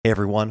Hey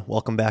everyone,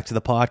 welcome back to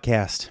the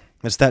podcast.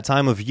 It's that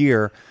time of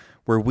year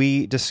where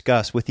we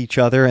discuss with each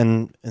other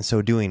and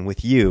so doing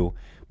with you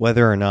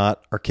whether or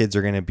not our kids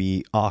are going to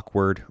be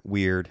awkward,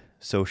 weird,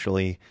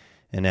 socially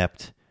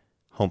inept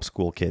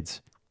homeschool kids.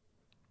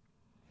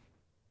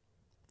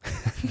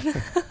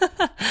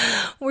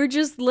 We're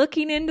just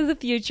looking into the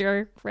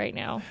future right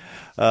now.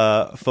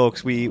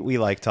 Folks, we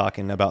like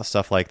talking about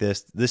stuff like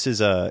this. This is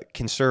a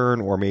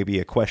concern or maybe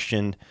a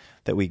question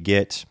that we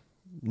get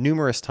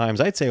numerous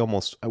times. I'd say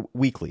almost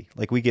weekly.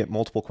 Like we get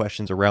multiple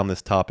questions around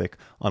this topic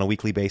on a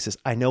weekly basis.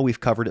 I know we've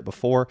covered it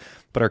before,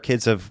 but our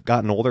kids have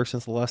gotten older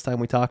since the last time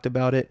we talked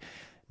about it.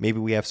 Maybe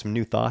we have some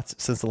new thoughts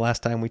since the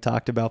last time we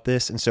talked about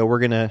this. And so we're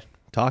going to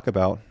talk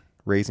about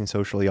raising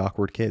socially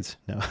awkward kids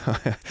now,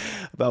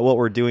 about what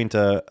we're doing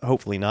to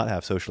hopefully not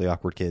have socially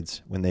awkward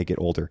kids when they get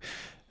older.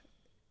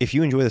 If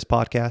you enjoy this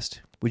podcast,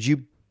 would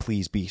you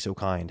please be so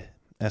kind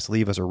as to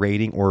leave us a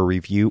rating or a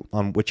review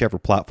on whichever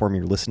platform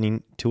you're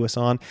listening to us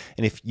on.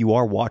 And if you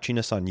are watching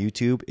us on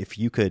YouTube, if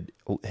you could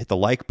hit the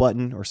like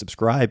button or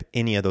subscribe,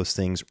 any of those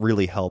things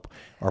really help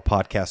our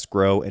podcast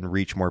grow and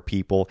reach more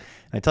people.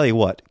 And I tell you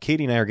what,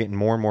 Katie and I are getting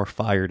more and more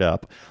fired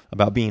up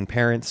about being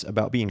parents,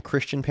 about being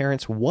Christian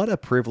parents. What a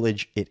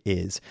privilege it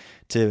is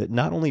to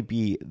not only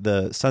be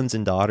the sons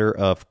and daughter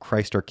of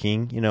Christ our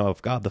King,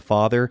 of God the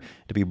Father,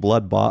 to be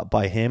blood bought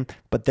by him,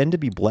 but then to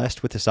be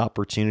blessed with this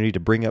opportunity to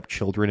bring up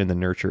children in the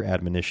nurture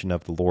admonition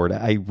of the Lord.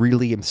 I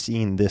really am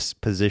seeing this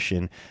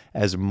position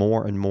as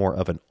more and more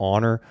of an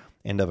honor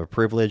and of a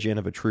privilege and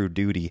of a true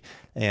duty.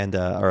 And,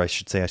 or I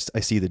should say, I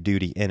see the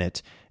duty in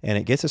it, and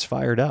it gets us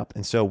fired up.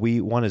 And so we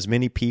want as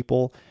many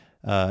people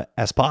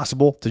as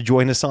possible to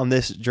join us on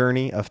this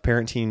journey of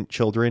parenting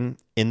children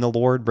in the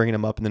Lord, bringing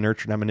them up in the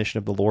nurture and admonition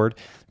of the Lord,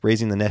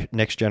 raising the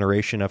next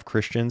generation of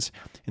Christians.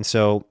 And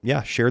so,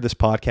 share this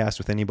podcast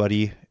with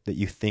anybody that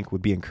you think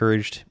would be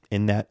encouraged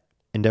in that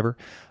endeavor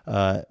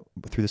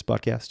through this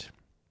podcast,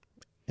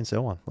 and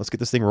so on. Let's get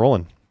this thing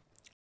rolling.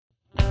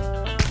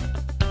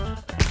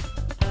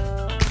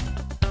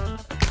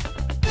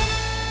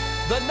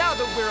 The Now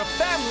That We're a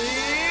Family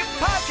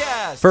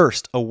podcast.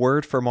 First, a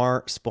word from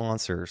our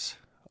sponsors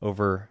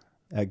over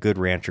at Good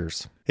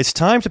Ranchers. It's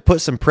time to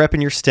put some prep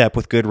in your step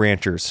with Good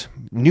Ranchers.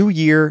 New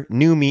year,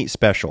 new meat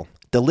special.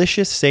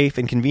 Delicious, safe,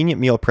 and convenient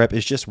meal prep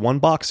is just one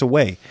box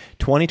away.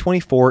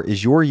 2024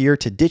 is your year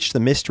to ditch the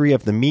mystery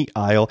of the meat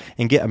aisle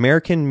and get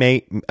American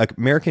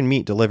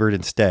meat delivered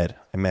instead.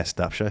 I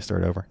messed up. Should I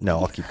start over?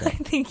 No, I'll keep going.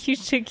 I think you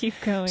should keep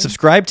going.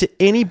 Subscribe to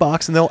any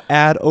box and they'll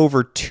add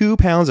over 2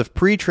 pounds of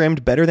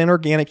pre-trimmed, better than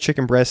organic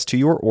chicken breasts to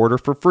your order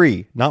for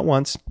free. Not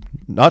once,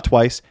 not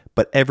twice,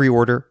 but every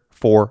order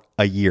for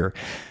a year.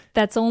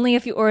 That's only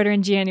if you order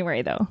in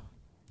January, though.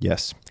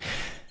 Yes.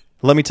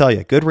 Let me tell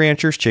you, Good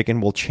Ranchers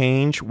chicken will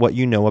change what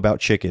you know about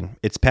chicken.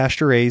 It's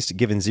pasture-raised,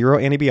 given zero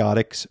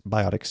antibiotics,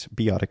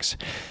 biotics,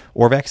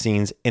 or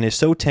vaccines, and is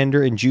so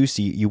tender and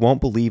juicy you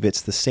won't believe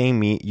it's the same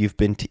meat you've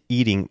been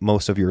eating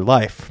most of your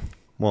life.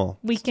 Well,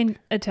 we can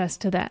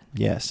attest to that.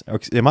 Yes.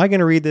 Am I going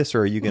to read this,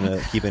 or are you going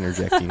to keep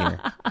interjecting here?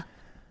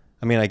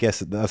 I mean, I guess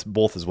that's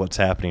both is what's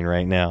happening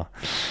right now.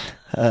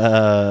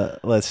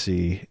 Let's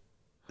see.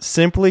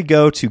 Simply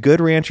go to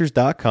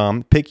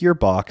goodranchers.com, pick your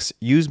box,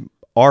 use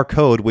our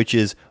code, which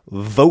is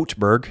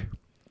Voteberg,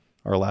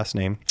 our last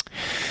name,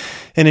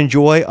 and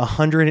enjoy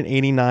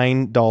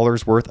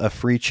 $189 worth of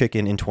free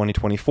chicken in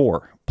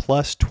 2024,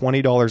 plus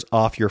 $20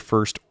 off your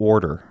first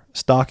order.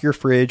 Stock your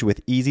fridge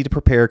with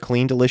easy-to-prepare,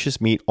 clean,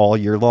 delicious meat all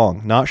year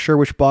long. Not sure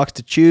which box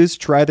to choose?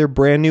 Try their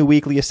brand new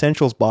weekly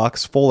essentials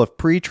box full of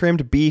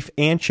pre-trimmed beef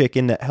and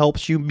chicken that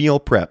helps you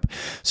meal prep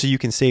so you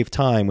can save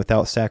time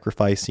without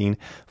sacrificing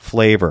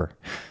flavor.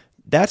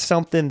 That's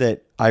something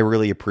that I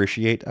really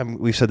appreciate.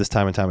 We've said this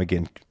time and time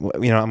again.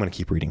 I'm going to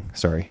keep reading.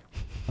 Sorry.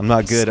 I'm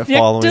not good at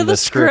following the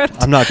script.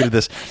 I'm not good at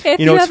this. If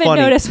you haven't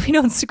noticed, we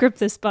don't script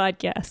this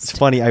podcast. It's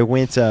funny. I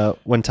went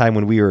one time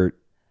when we were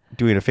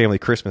doing a family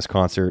Christmas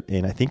concert,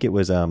 and I think it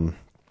was a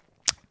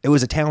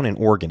town in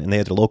Oregon, and they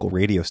had a local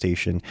radio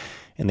station,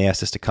 and they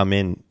asked us to come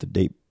in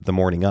the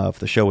morning of.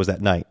 The show was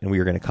that night, and we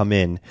were going to come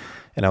in,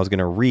 and I was going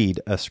to read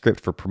a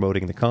script for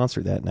promoting the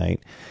concert that night.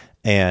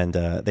 And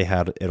they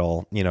had it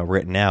all,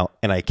 written out,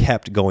 and I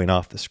kept going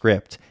off the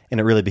script, and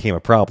it really became a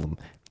problem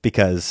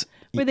because...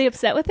 Were they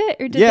upset with it,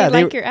 or did they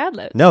like your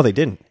ad-libs? No, they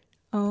didn't.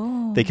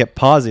 Oh. They kept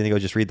pausing. They go,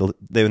 just read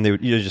they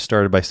just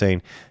started by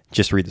saying,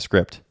 just read the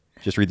script.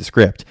 Just read the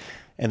script.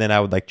 And then I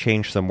would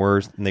change some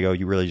words, and they go,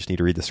 you really just need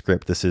to read the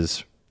script. This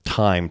is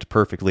timed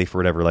perfectly for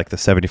whatever, the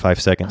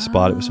 75-second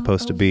spot it was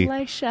supposed to be.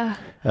 Elisha.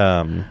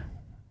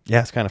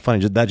 It's kind of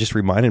funny. That just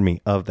reminded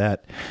me of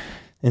that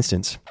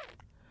instance.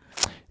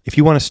 If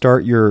you want to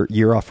start your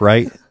year off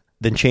right,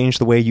 then change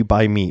the way you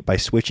buy meat by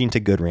switching to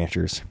Good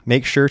Ranchers.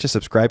 Make sure to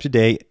subscribe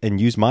today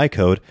and use my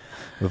code,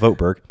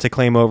 Voteberg, to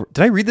claim over...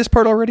 Did I read this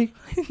part already?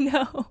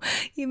 No,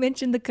 you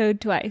mentioned the code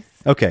twice.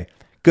 Okay.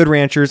 Good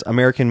Ranchers,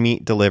 American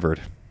meat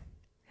delivered.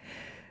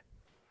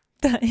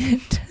 The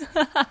end.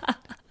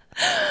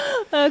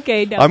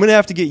 Okay, no. I'm going to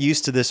have to get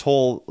used to this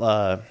whole...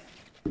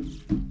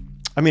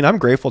 I'm I mean, I'm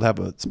grateful to have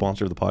a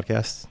sponsor of the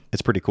podcast.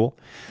 It's pretty cool.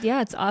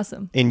 Yeah, it's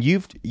awesome. And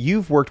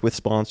you've worked with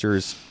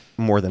sponsors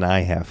more than I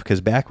have, because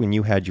back when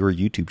you had your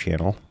YouTube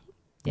channel,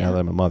 now that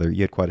I'm a mother,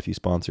 you had quite a few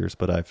sponsors,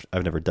 but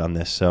I've never done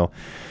this, so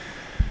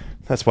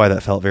that's why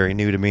that felt very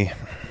new to me.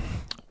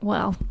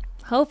 Well,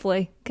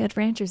 hopefully Good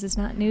Ranchers is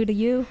not new to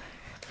you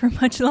for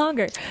much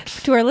longer,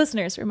 to our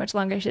listeners for much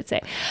longer, I should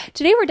say.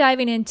 Today we're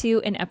diving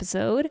into an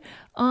episode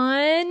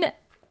on,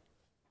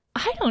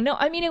 I don't know.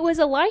 I mean, it was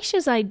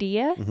Elisha's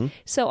idea,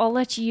 so I'll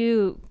let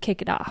you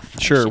kick it off.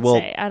 Sure.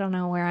 I don't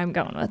know where I'm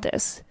going with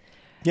this.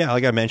 Yeah,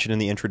 like I mentioned in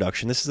the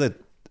introduction, this is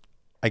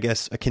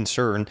a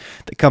concern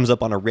that comes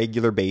up on a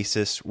regular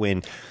basis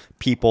when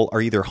people are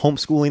either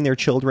homeschooling their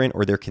children,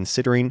 or they're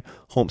considering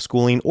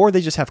homeschooling, or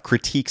they just have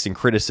critiques and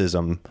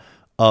criticism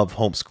of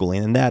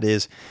homeschooling. And that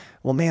is,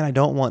 well, man, I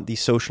don't want these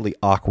socially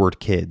awkward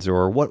kids,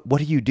 or what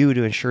do you do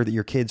to ensure that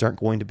your kids aren't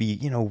going to be,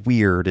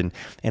 weird and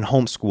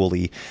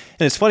homeschooly?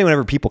 And it's funny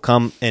whenever people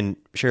come and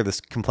share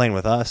this complaint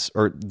with us,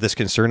 or this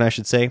concern, I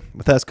should say,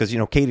 with us, because,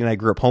 Katie and I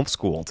grew up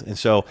homeschooled. And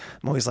so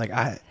I'm always like,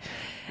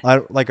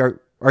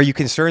 are you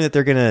concerned that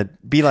they're going to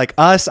be like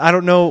us? I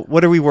don't know.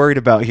 What are we worried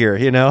about here?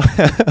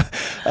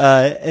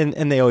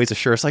 And they always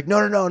assure us like,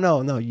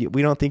 no.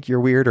 We don't think you're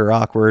weird or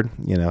awkward,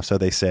 so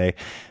they say.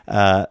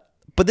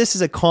 But this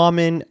is a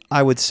common,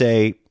 I would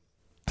say,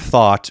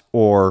 thought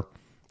or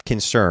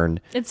concern.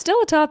 It's still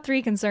a top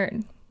 3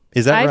 concern.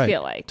 Is that right? I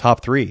feel like.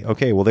 Top 3.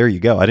 Okay, well, there you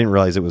go. I didn't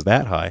realize it was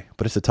that high,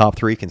 but it's a top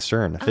 3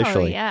 concern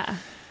officially. Oh,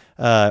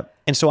 yeah.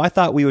 And so I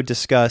thought we would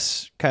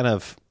discuss kind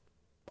of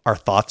our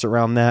thoughts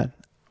around that,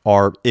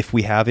 or if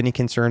we have any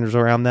concerns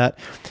around that,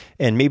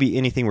 and maybe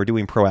anything we're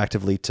doing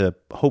proactively to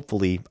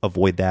hopefully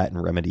avoid that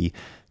and remedy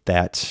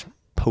that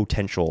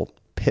potential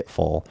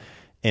pitfall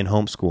in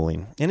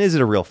homeschooling. And is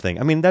it a real thing?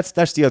 I mean, that's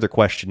the other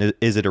question.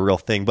 Is it a real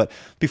thing? But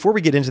before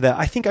we get into that,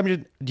 I think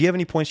do you have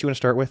any points you want to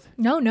start with?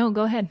 No,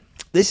 go ahead.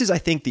 This is, I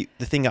think, the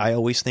thing I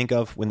always think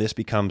of when this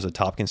becomes a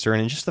top concern,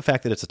 and just the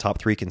fact that it's a top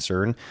 3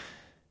 concern.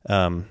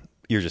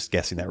 You're just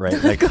guessing that,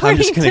 right? Like, I'm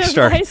just going to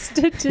start. My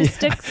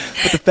statistics.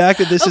 Yeah. But the fact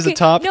that this is a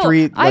top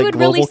 3, like, I would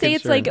really say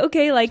concern.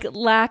 It's like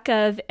lack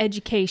of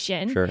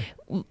education. Sure.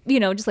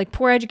 Just like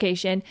poor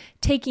education,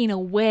 taking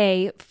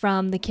away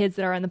from the kids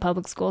that are in the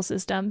public school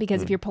system.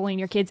 Because if you're pulling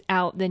your kids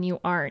out, then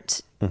you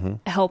aren't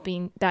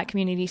helping that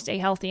community stay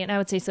healthy. And I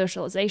would say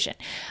socialization.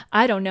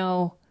 I don't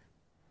know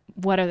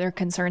what other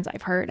concerns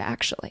I've heard,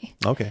 actually.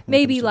 Okay.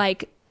 Maybe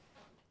like,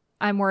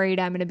 I'm worried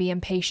I'm going to be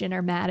impatient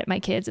or mad at my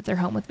kids if they're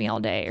home with me all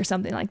day or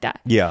something like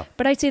that. Yeah.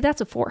 But I'd say that's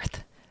a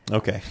 4th.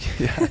 Okay.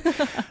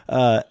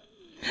 Yeah.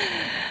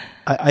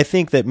 I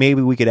think that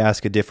maybe we could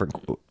ask a different,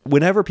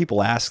 whenever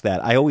people ask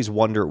that, I always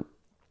wonder,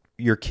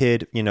 your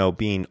kid,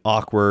 being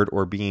awkward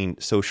or being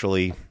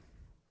socially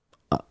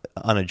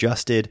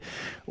unadjusted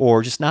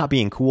or just not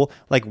being cool,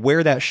 like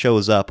where that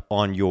shows up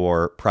on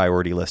your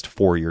priority list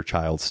for your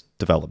child's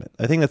development.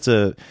 I think it's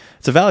a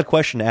valid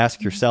question to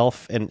ask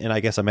yourself. And I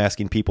guess I'm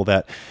asking people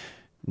that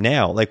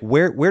now, like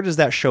where does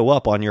that show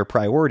up on your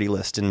priority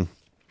list? And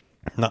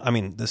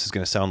this is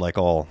going to sound like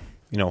all,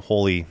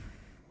 holy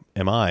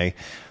am I,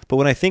 but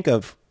when I think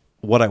of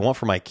what I want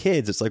for my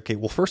kids, it's like, okay,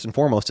 well, first and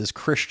foremost is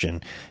Christian.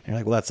 And you're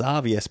like, well, that's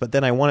obvious, but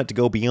then I want it to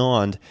go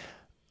beyond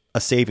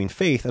a saving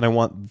faith, and I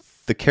want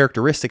the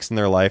characteristics in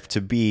their life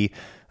to be,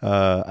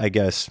 I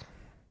guess,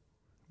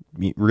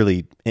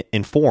 really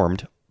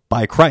informed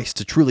by Christ,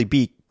 to truly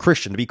be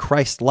Christian, to be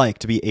Christ-like,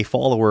 to be a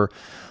follower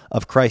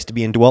of Christ, to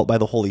be indwelt by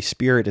the Holy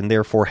Spirit, and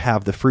therefore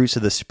have the fruits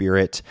of the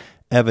Spirit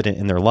evident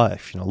in their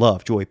life.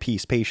 Love, joy,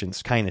 peace,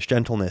 patience, kindness,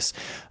 gentleness.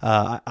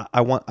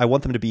 I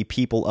want them to be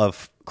people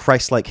of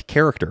Christ-like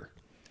character,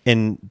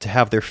 and to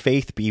have their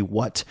faith be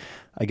what,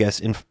 I guess,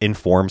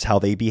 informs how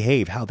they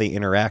behave, how they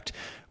interact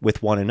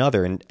with one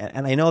another. And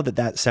I know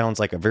that sounds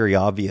like a very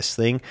obvious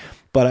thing,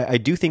 but I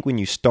do think when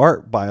you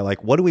start by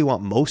like, what do we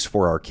want most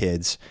for our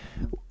kids?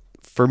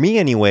 For me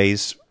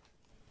anyways,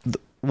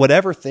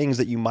 whatever things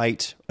that you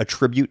might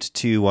attribute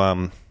to,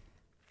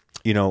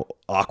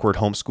 awkward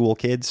homeschool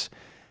kids,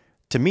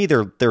 to me,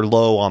 they're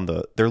low on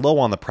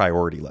the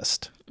priority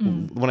list.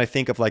 When I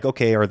think of like,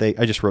 okay,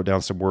 I just wrote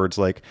down some words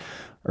like,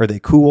 are they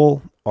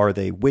cool? Are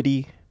they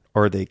witty?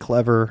 Are they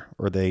clever?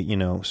 Are they,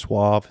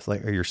 suave? It's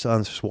like, are your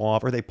sons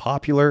suave? Are they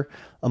popular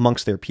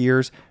amongst their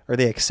peers? Are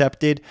they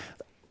accepted?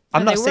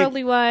 Are they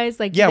worldly wise?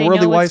 Like, do they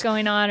know what's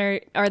going on, or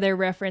are there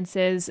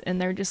references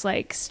and they're just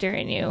like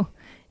staring you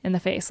in the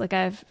face? Like,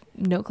 I have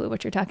no clue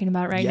what you're talking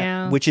about right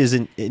now. Which is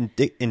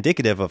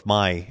indicative of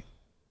my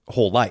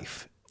whole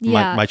life.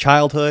 Yeah. My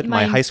childhood,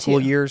 my high school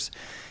years.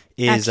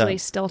 Is actually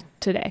still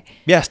today.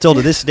 Yeah, still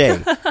to this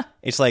day.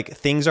 It's like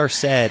things are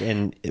said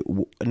and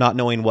not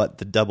knowing what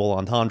the double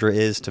entendre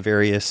is to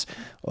various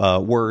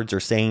words or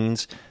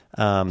sayings,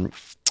 and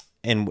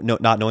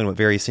not knowing what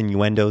various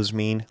innuendos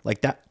mean.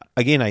 Like that,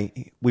 again,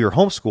 we were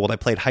homeschooled. I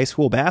played high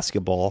school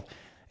basketball,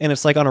 and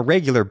it's like on a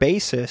regular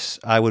basis,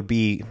 I would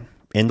be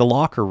in the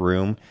locker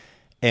room,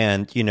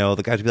 and,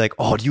 the guys would be like,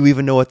 oh, do you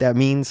even know what that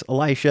means,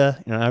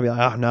 Elisha? And I'd be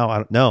like, oh, no, I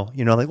don't know.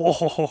 Like,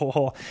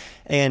 oh.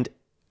 And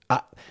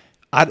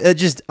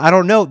I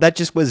don't know. That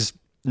just was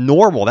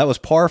normal. That was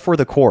par for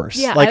the course.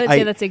 Yeah, Like, I would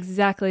say that's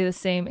exactly the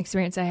same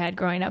experience I had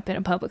growing up in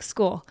a public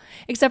school,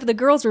 except for the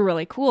girls were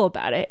really cool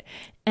about it.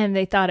 And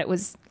they thought it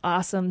was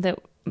awesome that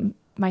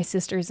my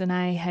sisters and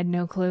I had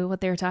no clue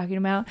what they were talking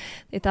about.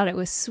 They thought it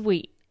was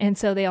sweet. And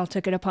so they all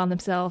took it upon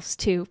themselves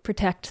to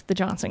protect the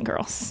Johnson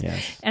girls.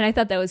 Yes. And I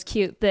thought that was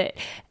cute that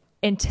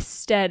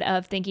instead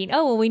of thinking,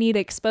 oh, well, we need to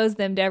expose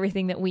them to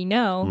everything that we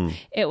know,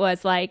 it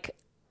was like,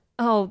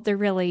 oh, they're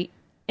really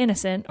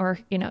innocent or,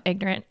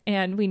 ignorant,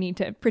 and we need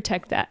to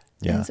protect that.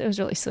 Yeah. And so it was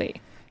really sweet.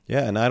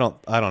 Yeah, and I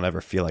don't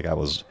ever feel like I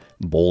was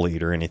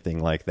bullied or anything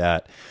like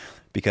that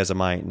because of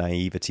my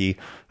naivety.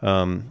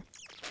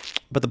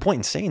 But the point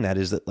in saying that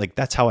is that, like,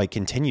 that's how I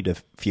continue to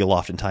feel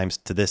oftentimes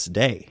to this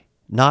day.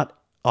 Not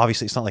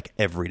obviously, it's not like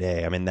every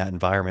day I'm in that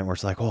environment where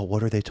it's like, oh,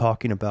 what are they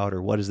talking about,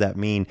 or what does that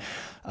mean?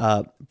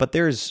 But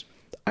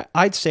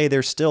I'd say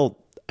there's still,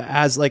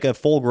 as like a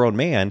full grown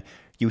man,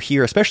 you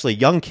hear, especially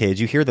young kids,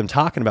 you hear them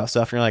talking about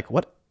stuff, and you're like,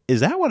 what? Is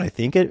that what I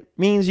think it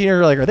means?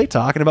 Like, are they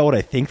talking about what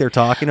I think they're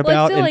talking about?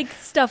 Well, I feel like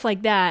stuff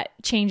like that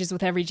changes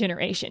with every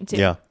generation too.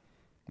 Yeah.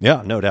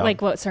 Yeah, no doubt.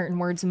 Like what certain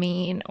words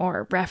mean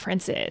or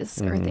references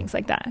or things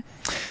like that.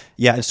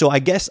 Yeah. And so I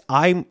guess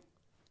I'm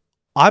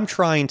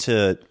trying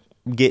to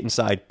get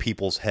inside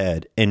people's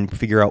head and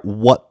figure out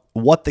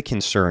what the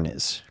concern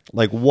is.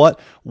 Like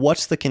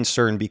what's the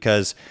concern?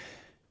 Because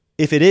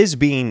if it is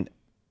being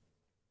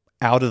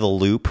out of the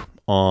loop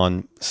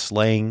on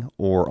slang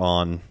or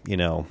on,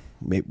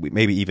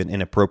 maybe even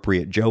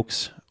inappropriate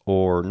jokes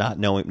or not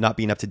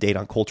being up to date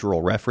on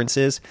cultural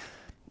references,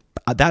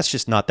 that's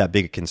just not that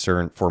big a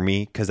concern for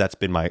me, because that's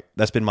been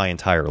my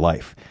entire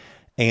life.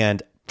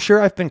 And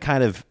sure, I've been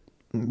kind of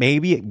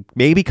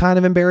maybe kind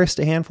of embarrassed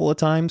a handful of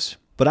times,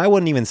 but I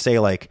wouldn't even say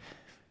like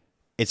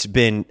it's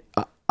been.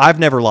 I've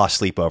never lost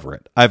sleep over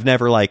it. I've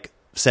never like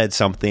said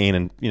something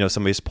and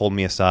somebody's pulled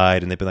me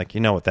aside and they've been like,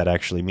 what that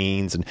actually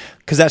means, and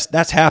because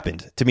that's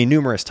happened to me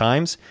numerous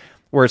times.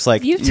 Where it's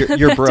like, You've done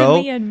your that bro.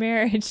 to me in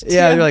marriage too.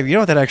 Yeah, they're like,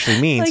 what that actually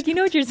means. Like,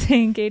 what you're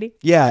saying, Katie.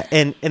 Yeah,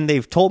 and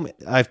they've told me,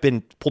 I've been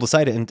pulled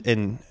aside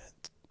and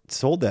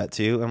told that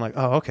to. I'm like,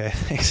 oh, okay,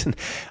 thanks. And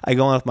I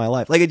go on with my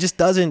life. Like, it just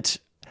doesn't,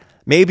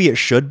 maybe it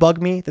should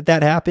bug me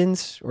that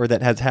happens, or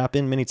that has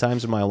happened many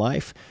times in my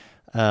life,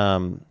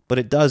 but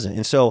it doesn't.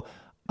 And so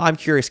I'm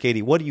curious,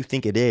 Katie, what do you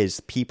think it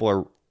is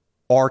people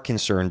are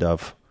concerned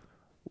of,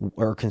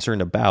 or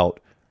concerned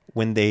about,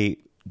 when they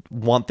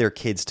want their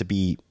kids to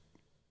be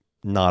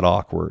not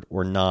awkward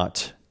or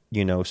not,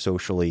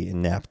 socially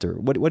inept, or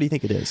what do you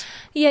think it is?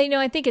 Yeah,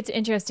 I think it's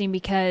interesting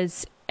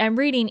because I'm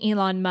reading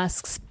Elon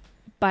Musk's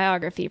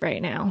biography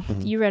right now.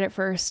 Mm-hmm. You read it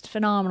first.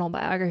 Phenomenal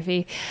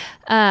biography.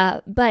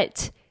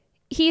 But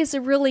he is a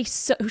really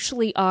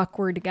socially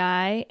awkward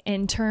guy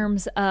in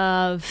terms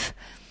of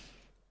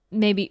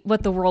maybe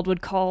what the world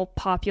would call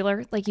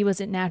popular. Like, he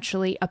wasn't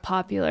naturally a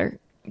popular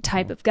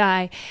type of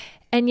guy.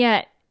 And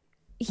yet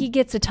he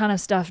gets a ton of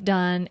stuff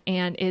done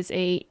and is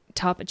a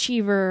top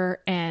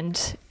achiever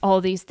and all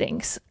these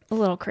things. A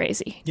little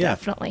crazy, Yeah,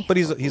 definitely. but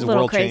he's a little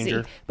world crazy,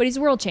 changer. But he's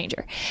a world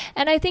changer.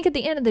 And I think at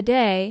the end of the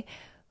day,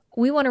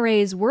 we want to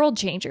raise world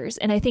changers.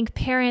 And I think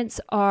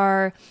parents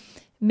are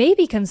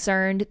maybe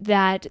concerned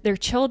that their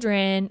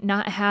children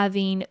not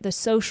having the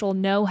social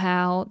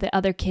know-how that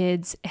other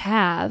kids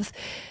have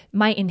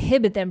might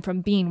inhibit them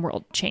from being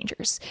world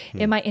changers.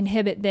 It might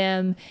inhibit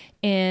them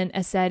in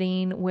a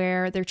setting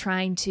where they're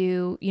trying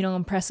to,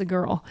 impress a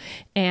girl,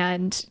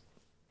 and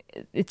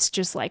it's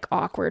just like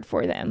awkward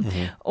for them,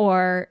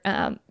 or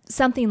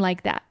something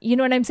like that. You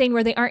know what I'm saying?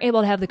 Where they aren't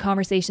able to have the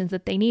conversations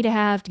that they need to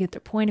have to get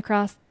their point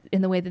across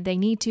in the way that they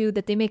need to,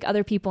 that they make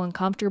other people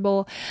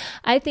uncomfortable.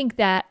 I think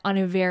that on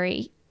a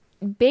very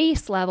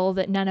base level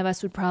that none of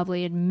us would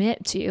probably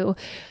admit to,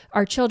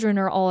 our children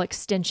are all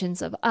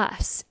extensions of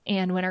us.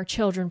 And when our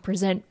children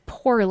present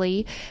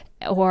poorly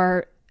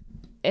or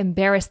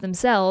embarrass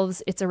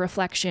themselves, it's a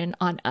reflection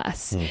on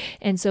us.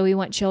 And so we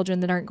want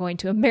children that aren't going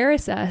to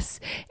embarrass us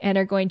and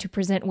are going to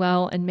present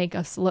well and make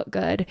us look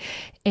good.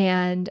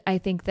 And I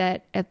think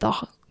that at the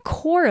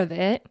core of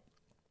it,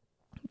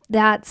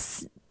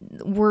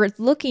 we're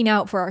looking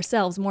out for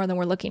ourselves more than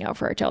we're looking out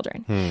for our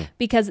children,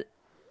 because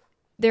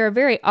there are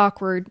very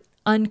awkward,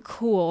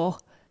 uncool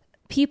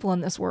people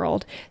in this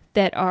world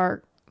that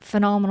are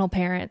phenomenal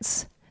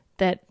parents,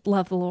 that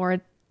love the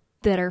Lord,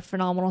 that are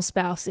phenomenal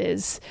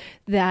spouses,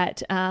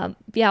 that,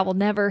 will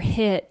never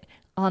hit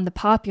on the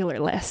popular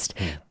list,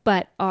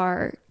 but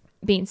are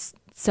being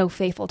so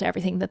faithful to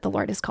everything that the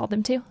Lord has called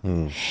them to.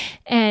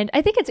 And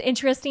I think it's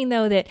interesting,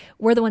 though, that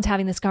we're the ones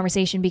having this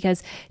conversation,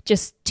 because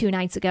just 2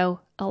 nights ago,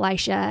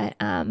 Elisha,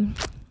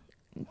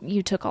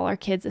 you took all our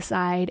kids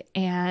aside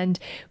and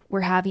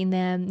we're having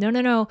them,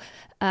 no,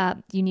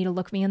 you need to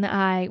look me in the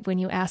eye when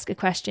you ask a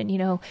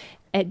question.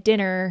 At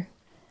dinner,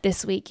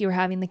 this week you were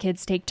having the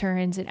kids take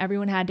turns and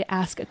everyone had to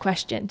ask a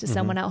question to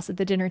someone else at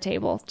the dinner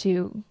table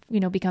to,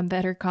 become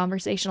better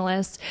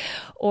conversationalists.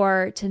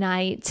 Or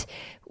tonight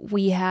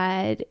we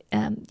had,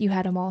 you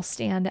had them all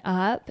stand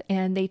up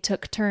and they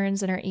took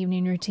turns in our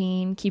evening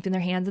routine, keeping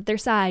their hands at their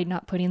side,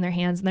 not putting their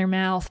hands in their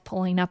mouth,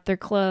 pulling up their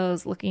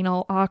clothes, looking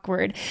all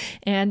awkward,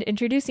 and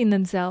introducing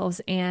themselves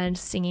and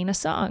singing a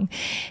song.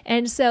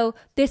 And so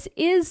this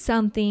is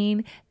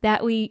something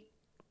that we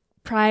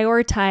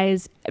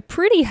prioritize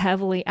pretty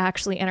heavily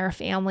actually in our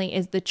family,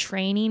 is the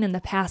training and the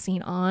passing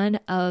on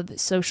of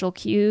social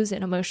cues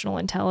and emotional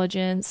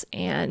intelligence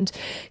and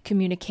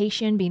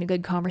communication, being a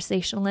good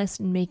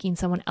conversationalist and making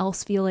someone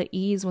else feel at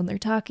ease when they're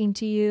talking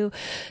to you.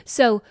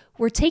 So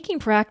we're taking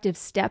proactive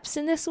steps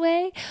in this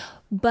way,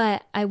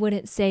 but I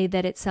wouldn't say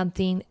that it's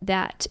something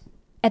that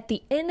at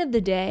the end of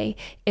the day,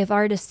 if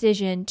our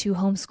decision to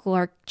homeschool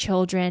our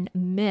children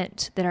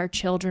meant that our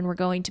children were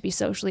going to be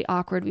socially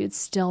awkward, we would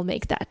still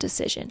make that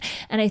decision.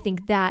 And I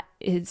think that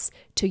is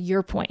to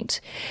your point.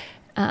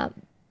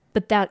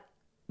 But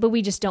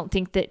we just don't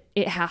think that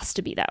it has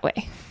to be that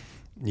way.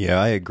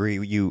 Yeah, I agree.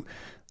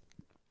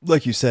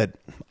 Like you said,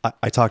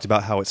 I talked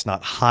about how it's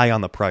not high on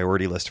the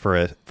priority list for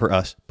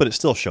us, but it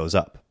still shows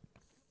up.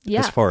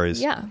 Yeah. As far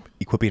as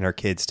equipping our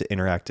kids to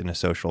interact in a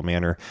social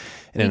manner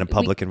and in a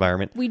public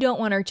environment. We don't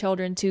want our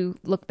children to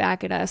look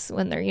back at us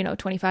when they're,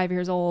 25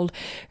 years old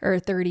or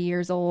 30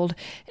 years old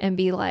and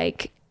be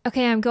like,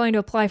 okay, I'm going to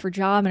apply for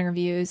job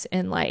interviews.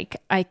 And like,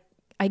 I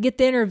get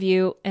the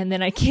interview and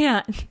then I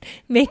can't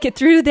make it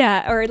through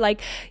that. Or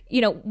like,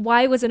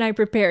 why wasn't I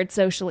prepared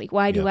socially?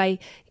 Why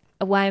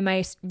am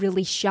I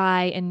really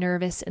shy and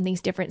nervous in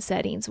these different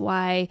settings?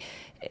 Why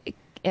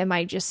am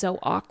I just so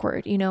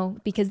awkward,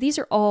 because these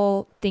are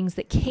all things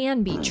that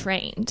can be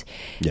trained.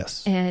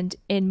 Yes. And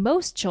in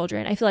most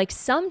children, I feel like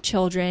some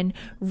children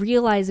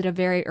realize at a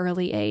very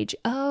early age,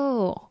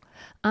 oh,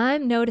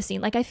 I'm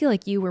noticing, like, I feel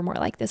like you were more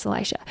like this,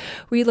 Elisha,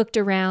 where you looked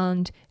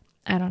around,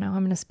 I don't know, I'm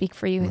going to speak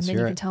for you and then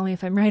you can tell me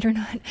if I'm right or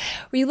not,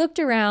 where you looked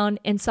around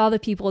and saw the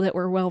people that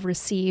were well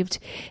received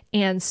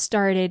and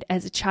started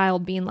as a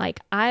child being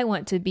like, I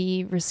want to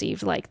be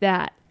received like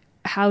that.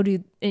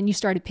 And you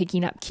started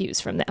picking up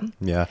cues from them.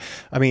 Yeah.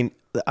 I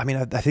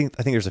think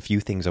there's a few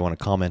things I want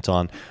to comment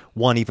on.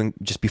 One, even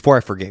just before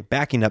I forget,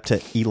 backing up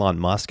to Elon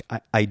Musk,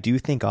 I do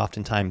think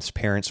oftentimes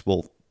parents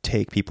will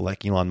take people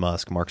like Elon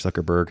Musk, Mark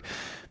Zuckerberg,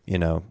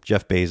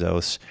 Jeff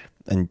Bezos,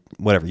 and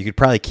whatever. You could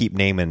probably keep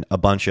naming a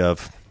bunch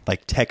of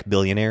like tech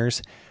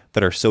billionaires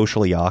that are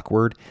socially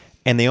awkward.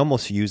 And they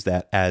almost use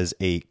that as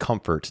a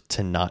comfort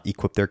to not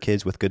equip their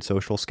kids with good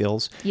social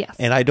skills. Yes.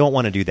 And I don't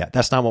want to do that.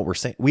 That's not what we're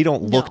saying. We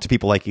don't look to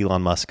people like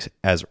Elon Musk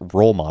as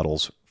role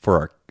models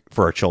for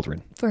our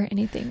children. For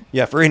anything.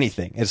 Yeah, for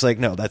anything. It's like,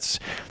 no,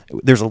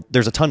 there's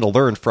a ton to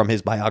learn from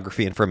his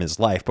biography and from his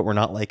life, but we're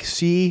not like,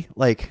 see,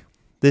 like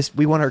this,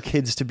 we want our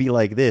kids to be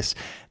like this.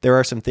 There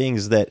are some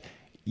things that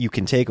you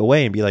can take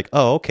away and be like,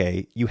 oh,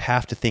 okay, you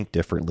have to think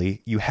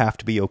differently. You have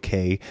to be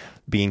okay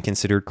being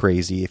considered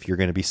crazy if you're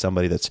going to be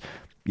somebody that's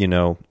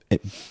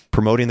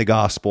promoting the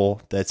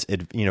gospel, that's,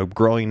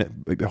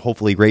 growing,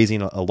 hopefully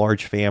raising a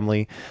large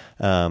family.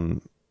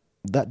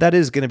 That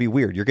is going to be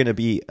weird. You're going to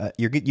be,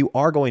 you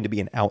are going to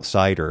be an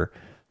outsider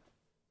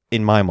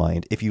in my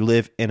mind if you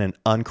live in an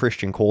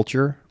unchristian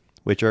culture,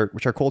 which our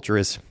culture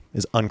is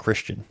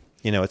unchristian.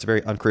 It's a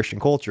very unchristian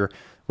culture.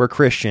 We're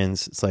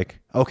Christians. It's like,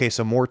 okay,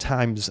 so more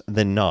times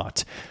than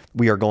not,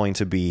 we are going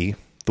to be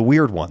the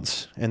weird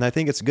ones. And I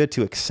think it's good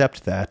to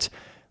accept that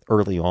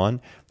early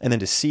on, and then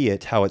to see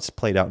how it's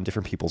played out in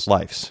different people's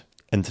lives,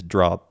 and to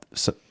draw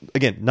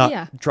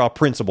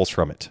principles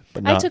from it.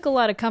 But I took a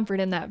lot of comfort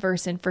in that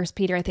verse in 1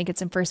 Peter. I think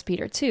it's in 1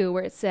 Peter 2,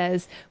 where it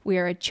says, we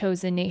are a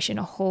chosen nation,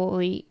 a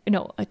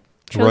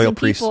chosen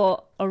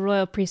people, a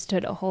royal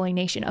priesthood, a holy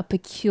nation, a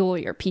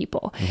peculiar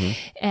people,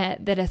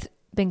 that hath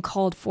been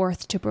called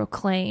forth to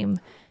proclaim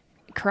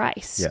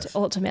Christ,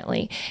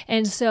 ultimately.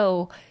 And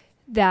so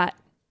that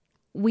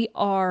we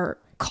are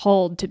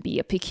called to be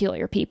a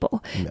peculiar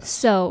people. Yes.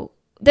 So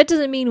that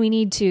doesn't mean we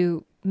need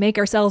to make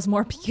ourselves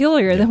more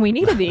peculiar than we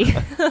need to be.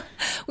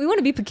 We want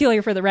to be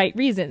peculiar for the right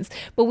reasons,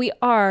 but we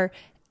are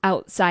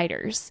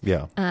outsiders.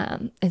 Yeah.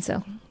 And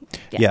so,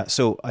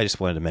 so I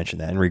just wanted to mention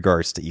that in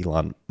regards to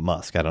Elon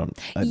Musk. Well,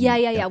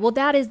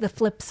 that is the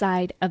flip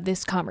side of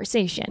this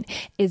conversation,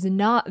 is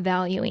not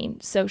valuing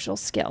social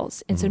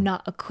skills. And so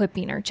not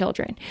equipping our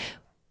children,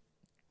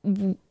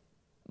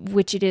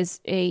 which it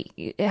is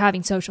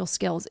having social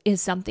skills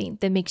is something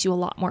that makes you a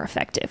lot more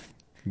effective.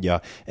 Yeah.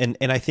 And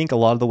I think a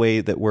lot of the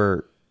way that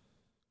we're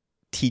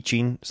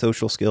teaching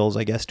social skills,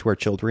 I guess, to our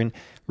children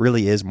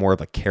really is more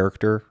of a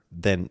character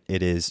than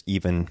it is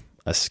even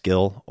a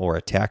skill or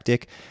a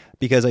tactic.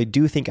 Because I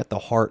do think at the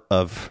heart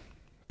of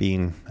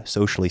being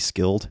socially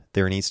skilled,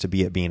 there needs to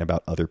be it being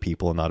about other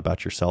people and not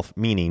about yourself.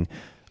 Meaning,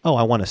 oh,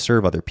 I want to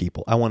serve other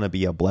people. I want to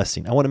be a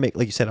blessing. I want to make,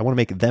 like you said, I want to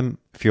make them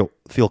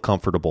feel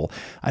comfortable.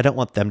 I don't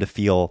want them to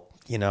feel,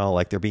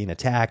 like they're being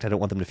attacked. I don't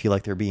want them to feel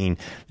like they're being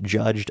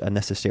judged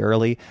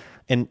unnecessarily.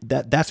 And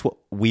that's what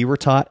we were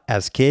taught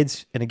as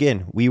kids. And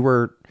again, we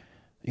were,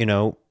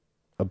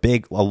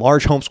 a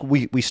large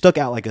homeschool. We stuck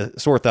out like a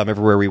sore thumb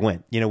everywhere we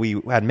went. You know,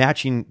 we had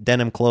matching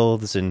denim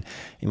clothes, and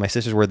my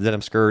sisters wore the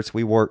denim skirts.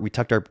 We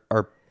tucked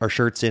our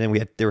shirts in,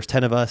 and there was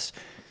 10 of us.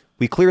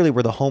 We clearly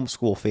were the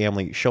homeschool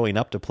family showing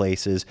up to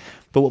places.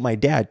 But what my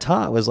dad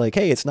taught was like,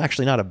 hey, it's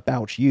actually not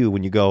about you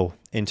when you go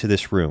into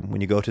this room,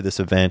 when you go to this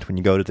event, when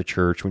you go to the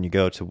church, when you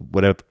go to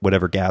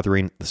whatever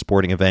gathering, the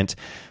sporting event.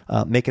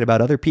 Make it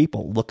about other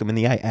people. Look them in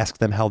the eye. Ask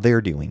them how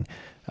they're doing.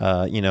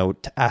 To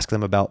ask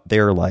them about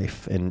their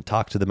life and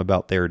talk to them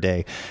about their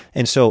day.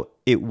 And so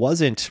it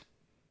wasn't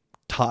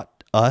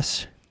taught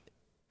us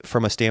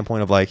from a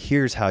standpoint of like,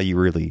 here's how you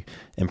really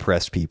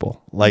impress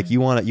people. Like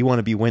you want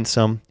to be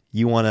winsome.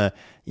 You want to,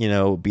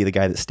 be the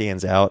guy that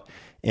stands out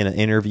in an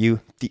interview.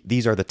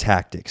 These are the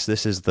tactics.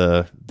 This is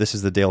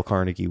the Dale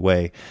Carnegie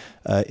way.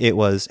 It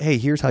was, hey,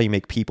 here's how you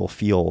make people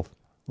feel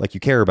like you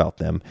care about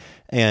them.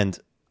 And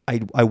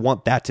I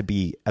want that to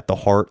be at the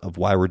heart of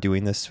why we're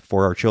doing this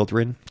for our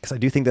children, because I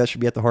do think that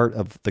should be at the heart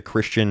of the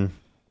Christian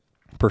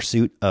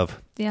pursuit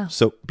of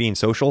being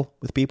social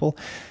with people.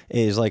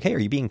 Is like, hey, are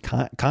you being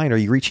kind? Are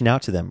you reaching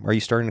out to them? Are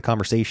you starting a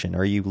conversation?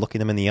 Are you looking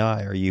them in the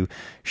eye? Are you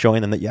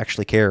showing them that you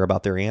actually care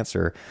about their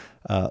answer?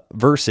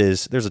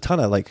 Versus there's a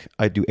ton of, like,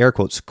 I do air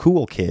quotes,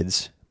 cool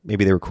kids.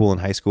 Maybe they were cool in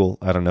high school.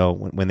 I don't know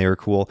when they were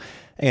cool.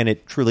 And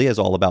it truly is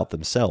all about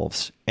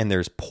themselves. And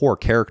there's poor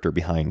character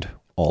behind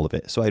all of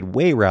it. So I'd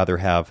way rather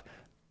have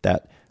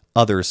that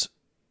others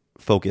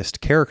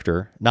focused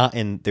character, not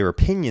in their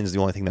opinions, the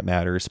only thing that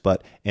matters,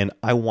 but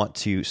I want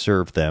to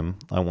serve them.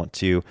 I want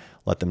to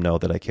let them know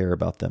that I care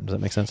about them. Does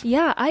that make sense?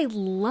 Yeah, I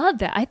love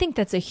that. I think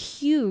that's a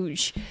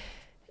huge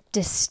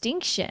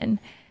distinction.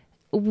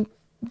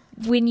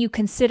 When you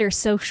consider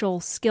social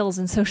skills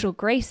and social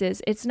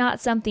graces, it's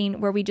not something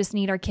where we just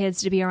need our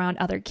kids to be around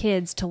other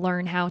kids to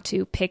learn how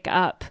to pick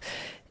up,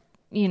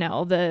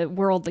 the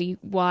worldly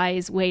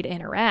wise way to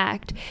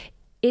interact.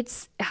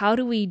 It's how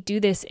do we do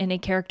this in a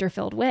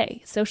character-filled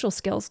way? Social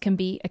skills can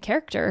be a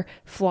character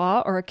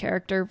flaw or a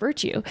character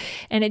virtue.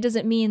 And it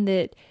doesn't mean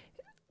that,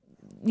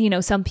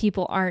 some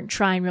people aren't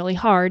trying really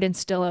hard and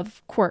still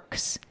have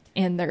quirks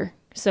in their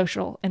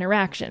social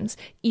interactions,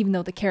 even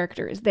though the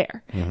character is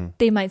there. Mm-hmm.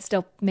 They might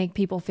still make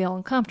people feel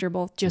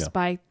uncomfortable just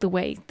by the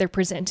way they're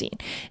presenting.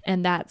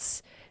 And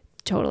that's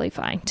totally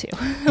fine too.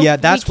 Yeah,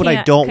 that's what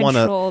I don't want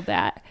to control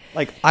that.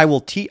 Like, I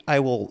will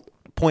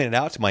point it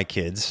out to my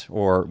kids,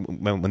 or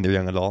when they're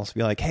young adults,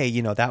 be like, hey,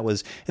 that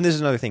was, and this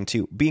is another thing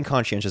too, being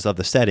conscientious of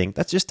the setting.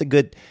 That's just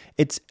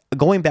it's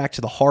going back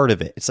to the heart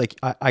of it. It's like,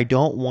 I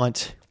don't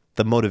want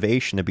the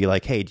motivation to be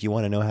like, hey, do you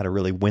want to know how to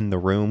really win the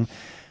room?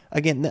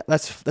 Again,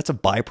 that's a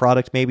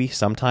byproduct maybe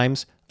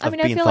sometimes. I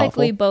mean, I feel like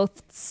we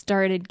both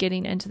started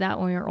getting into that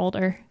when we were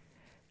older,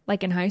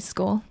 like in high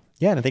school.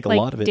 Yeah, and I think a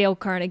lot of it. Dale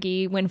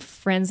Carnegie, when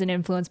friends and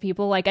influence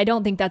people, like, I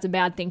don't think that's a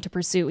bad thing to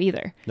pursue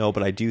either. No,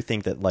 but I do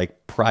think that,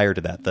 like, prior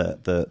to that,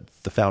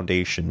 the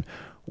foundation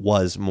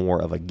was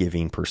more of a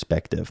giving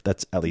perspective.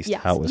 That's at least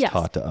how it was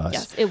taught to us.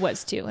 Yes, it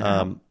was too.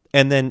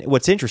 And then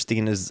what's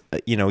interesting is,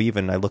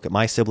 even I look at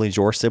my siblings,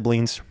 your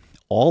siblings,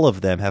 all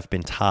of them have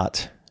been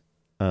taught,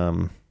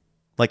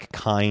 like,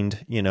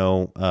 kind,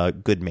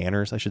 good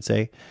manners, I should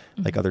say,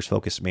 like others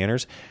focused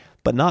manners,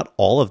 but not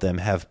all of them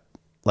have,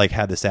 like,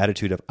 had this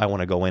attitude of, I want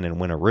to go in and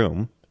win a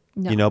room,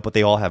 but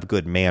they all have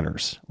good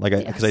manners. Like,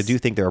 because I do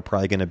think there are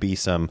probably going to be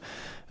some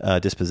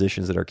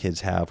dispositions that our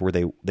kids have where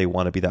they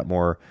want to be that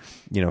more,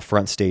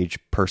 front stage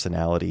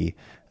personality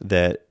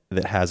that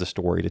has a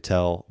story to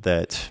tell,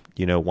 that,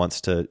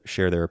 wants to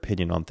share their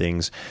opinion on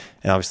things.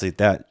 And obviously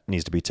that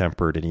needs to be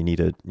tempered, and you need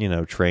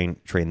to,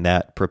 train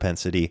that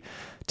propensity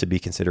to be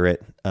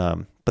considerate.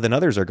 But then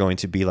others are going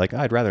to be like,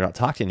 I'd rather not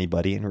talk to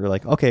anybody. And we're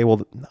like, okay,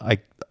 well, I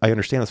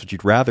understand that's what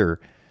you'd rather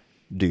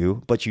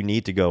do, but you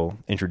need to go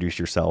introduce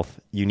yourself.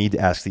 You need to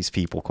ask these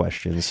people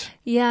questions.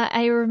 Yeah,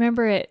 I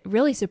remember it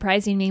really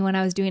surprising me when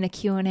I was doing a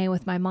Q&A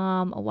with my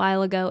mom a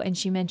while ago, and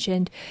she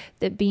mentioned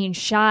that being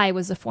shy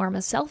was a form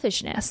of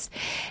selfishness.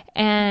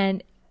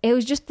 And it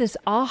was just this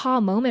aha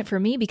moment for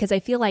me, because I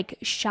feel like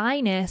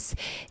shyness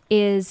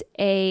is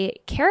a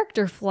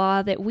character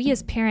flaw that we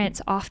as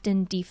parents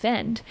often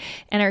defend,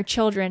 and our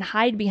children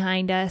hide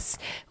behind us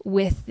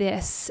with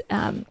this,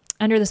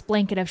 under this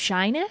blanket of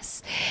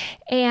shyness.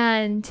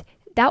 And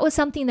that was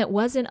something that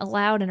wasn't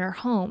allowed in our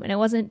home. And it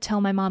wasn't until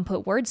my mom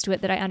put words to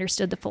it that I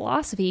understood the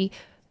philosophy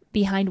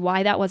behind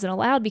why that wasn't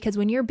allowed. Because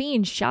when you're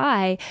being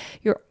shy,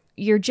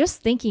 you're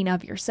just thinking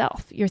of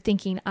yourself. You're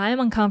thinking,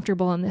 I'm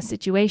uncomfortable in this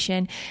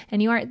situation,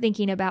 and you aren't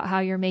thinking about how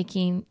you're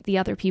making the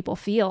other people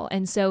feel.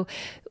 And so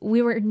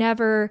we were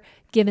never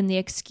given the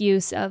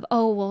excuse of,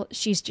 oh, well,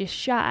 she's just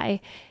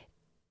shy.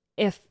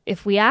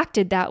 If we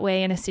acted that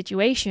way in a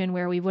situation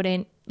where we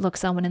wouldn't look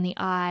someone in the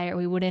eye, or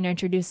we wouldn't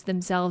introduce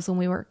themselves when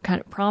we were kind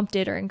of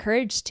prompted or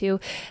encouraged to,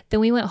 then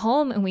we went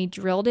home and we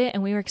drilled it,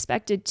 and we were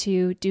expected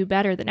to do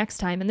better the next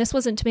time. And this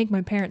wasn't to make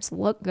my parents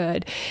look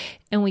good,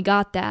 and we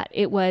got that.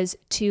 It was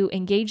to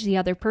engage the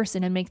other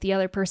person and make the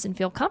other person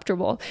feel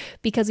comfortable,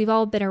 because we've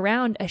all been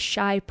around a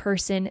shy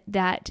person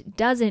that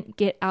doesn't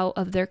get out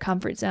of their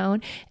comfort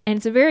zone. And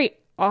it's a very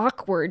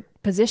awkward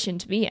position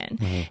to be in.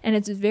 And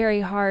it's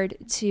very hard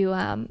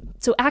to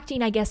so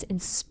acting, I guess, in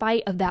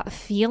spite of that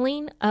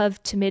feeling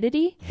of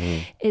timidity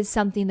is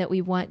something that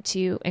we want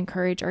to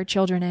encourage our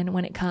children in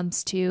when it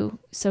comes to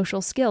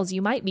social skills.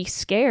 You might be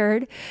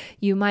scared,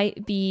 you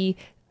might be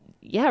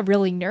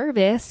really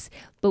nervous,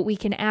 but we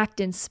can act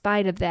in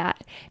spite of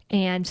that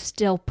and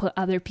still put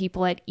other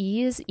people at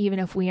ease, even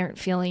if we aren't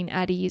feeling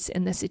at ease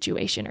in the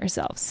situation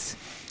ourselves.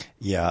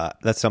 Yeah,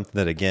 that's something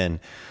that, again,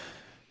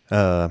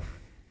 I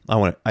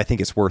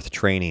think it's worth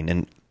training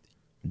and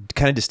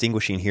kind of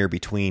distinguishing here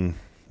between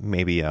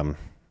maybe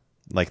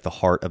like the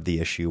heart of the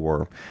issue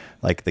or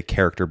like the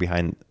character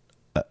behind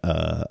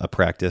a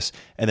practice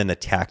and then the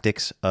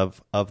tactics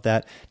of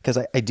that. Because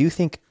I do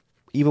think,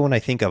 even when I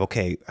think of,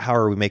 okay, how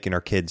are we making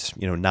our kids,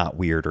 not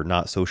weird or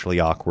not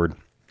socially awkward?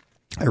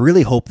 I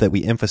really hope that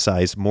we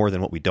emphasize more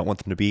than what we don't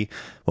want them to be,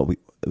 when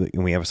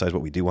we emphasize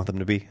what we do want them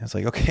to be. It's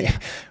like, okay,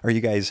 are you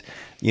guys,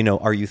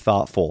 are you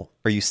thoughtful?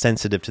 Are you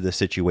sensitive to the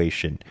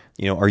situation?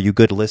 Are you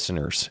good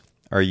listeners?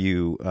 Are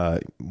you,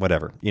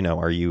 whatever,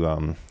 are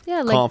you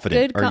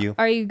confident?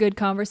 Are you good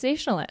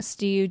conversationalists?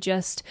 Do you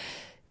just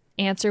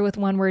answer with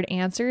one-word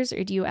answers,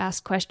 or do you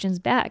ask questions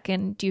back,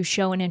 and do you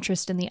show an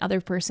interest in the other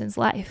person's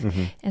life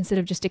instead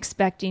of just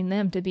expecting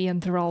them to be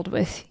enthralled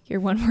with your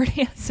one-word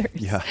answers?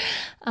 Yeah.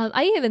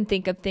 I even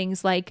think of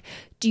things like,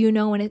 do you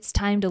know when it's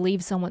time to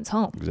leave someone's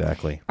home?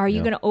 Exactly. Are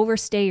you going to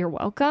overstay your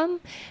welcome?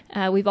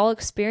 We've all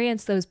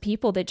experienced those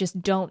people that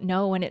just don't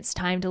know when it's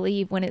time to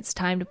leave, when it's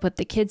time to put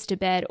the kids to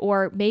bed,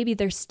 or maybe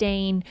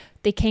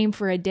they came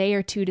for a day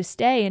or two to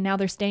stay, and now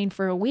they're staying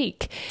for a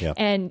week. Yeah.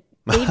 And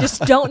they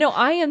just don't know.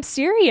 I am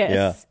serious.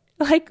 Yeah.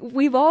 Like,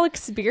 we've all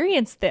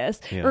experienced this,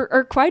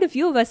 or quite a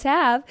few of us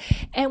have,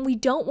 and we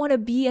don't want to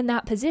be in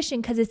that position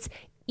because it's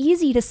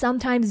easy to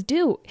sometimes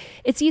do.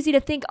 It's easy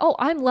to think, oh,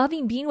 I'm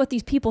loving being with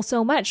these people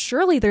so much.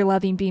 Surely they're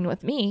loving being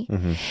with me.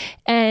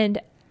 And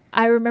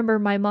I remember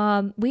my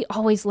mom, we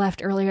always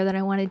left earlier than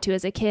I wanted to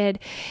as a kid.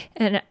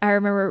 And I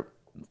remember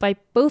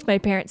both my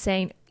parents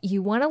saying,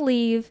 you want to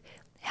leave,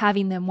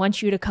 having them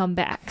want you to come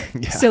back.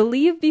 Yeah. So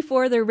leave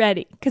before they're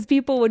ready, because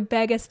people would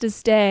beg us to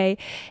stay.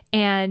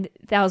 And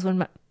that was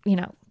when,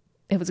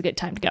 it was a good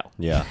time to go.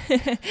 Yeah.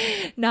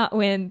 Not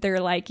when they're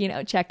like,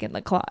 checking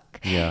the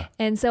clock. Yeah.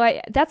 And so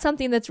that's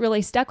something that's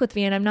really stuck with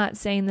me. And I'm not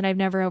saying that I've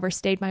never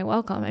overstayed my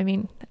welcome. I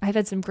mean, I've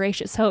had some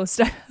gracious hosts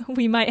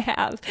we might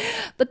have,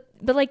 but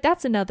like,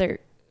 that's another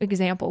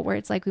example where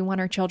it's like, we want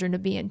our children to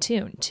be in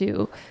tune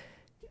to,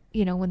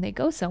 when they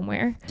go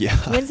somewhere. Yeah.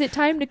 When's it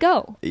time to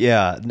go?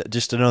 Yeah.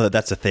 Just to know that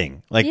that's a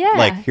thing. Like,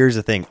 here's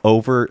the thing.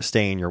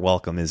 Overstaying your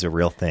welcome is a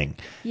real thing.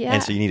 Yeah.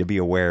 And so you need to be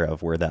aware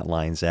of where that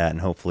line's at and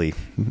hopefully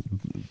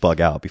bug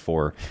out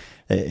before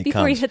it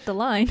comes. You hit the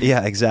line.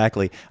 Yeah,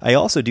 exactly. I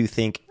also do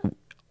think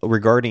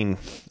regarding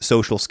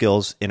social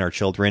skills in our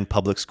children,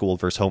 public school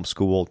versus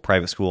homeschool,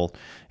 private school,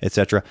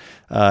 etc.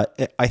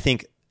 I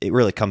think it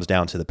really comes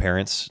down to the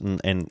parents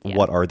and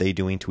what are they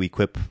doing to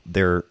equip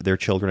their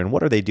children, and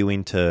what are they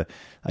doing to,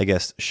 I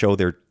guess, show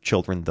their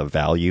children the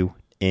value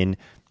in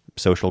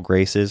social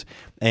graces.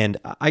 And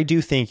I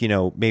do think,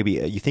 maybe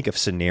you think of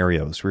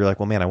scenarios where you're like,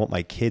 well, man, I want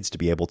my kids to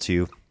be able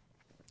to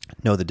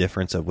know the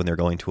difference of when they're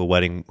going to a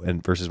wedding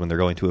versus when they're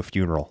going to a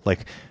funeral.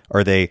 Like,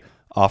 are they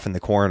off in the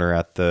corner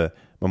at the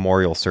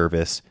memorial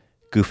service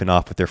goofing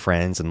off with their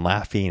friends and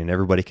laughing and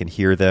everybody can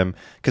hear them?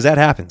 Because that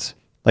happens.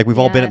 Like, we've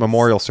all been at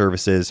memorial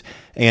services,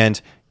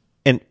 and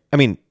I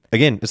mean,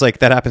 again, it's like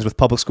that happens with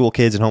public school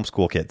kids and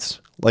homeschool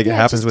kids. Like, it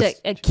happens with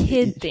a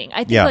kid thing.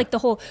 I think like the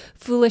whole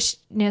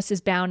foolishness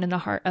is bound in the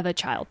heart of a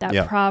child.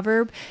 That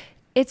proverb,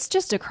 it's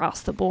just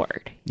across the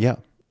board. Yeah.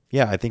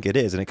 Yeah, I think it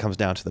is. And it comes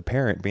down to the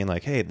parent being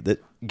like, hey,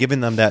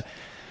 giving them that,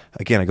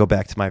 again, I go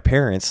back to my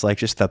parents, like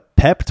just the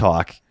pep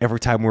talk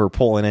every time we were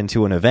pulling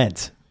into an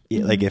event.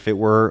 Like, if it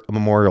were a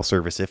memorial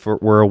service, if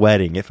it were a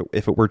wedding, if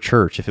it were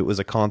church, if it was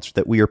a concert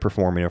that we are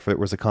performing, or if it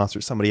was a concert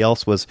somebody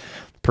else was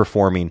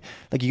performing,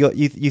 like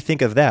you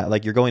think of that,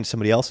 like you're going to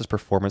somebody else's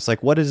performance.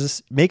 Like, what is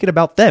this? Make it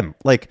about them.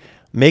 Like,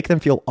 make them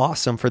feel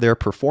awesome for their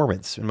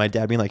performance. And my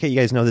dad being like, hey, you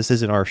guys know this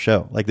isn't our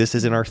show. Like, this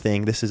isn't our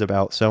thing. This is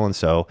about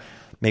so-and-so.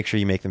 Make sure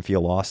you make them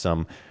feel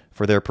awesome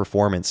for their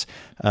performance.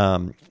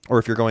 Or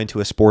if you're going to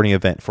a sporting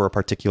event for a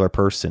particular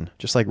person,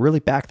 just like really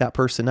back that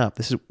person up.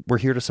 We're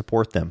here to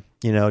support them.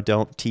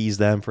 Don't tease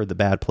them for the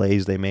bad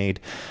plays they made.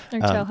 Or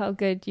tell how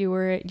good you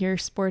were at your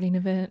sporting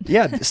event.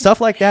 Yeah,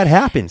 stuff like that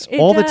happens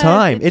all the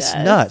time. It's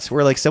nuts.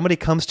 Where like somebody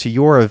comes to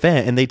your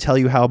event and they tell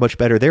you how much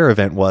better their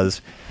event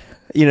was,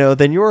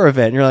 than your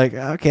event. And you're like,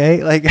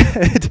 okay, like,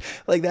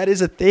 like that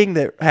is a thing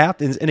that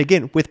happens. And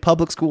again, with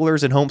public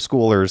schoolers and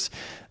homeschoolers,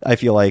 I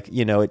feel like,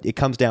 it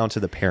comes down to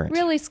the parent.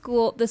 Really,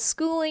 the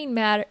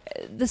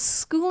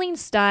schooling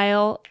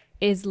style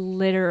is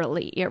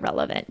literally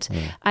irrelevant.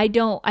 I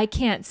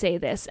can't say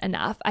this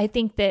enough. I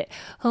think that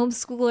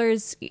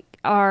homeschoolers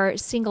are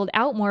singled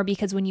out more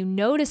because when you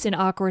notice an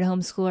awkward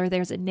homeschooler,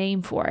 there's a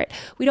name for it.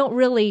 We don't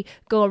really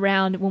go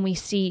around when we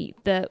see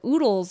the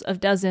oodles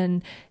of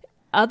dozen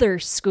other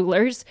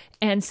schoolers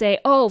and say,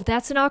 oh,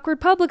 that's an awkward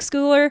public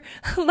schooler.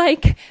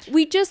 Like,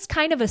 we just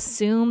kind of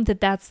assume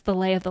that that's the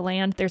lay of the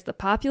land. There's the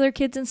popular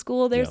kids in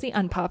school. There's the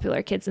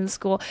unpopular kids in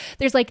school.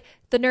 There's like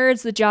the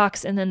nerds, the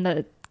jocks, and then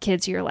the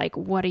kids you're like,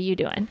 what are you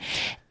doing?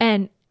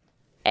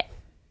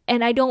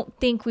 And I don't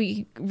think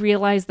we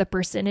realize the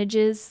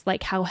percentages,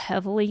 like how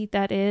heavily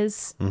that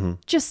is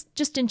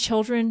just in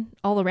children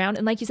all around.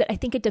 And like you said, I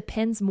think it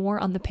depends more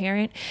on the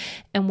parent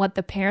and what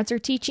the parents are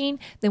teaching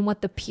than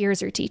what the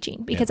peers are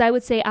teaching. Because I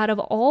would say out of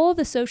all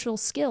the social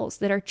skills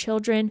that our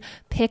children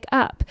pick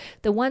up,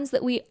 the ones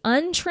that we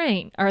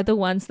untrain are the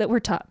ones that were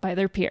taught by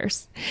their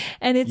peers.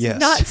 And it's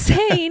not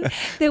saying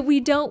that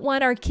we don't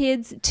want our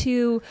kids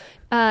to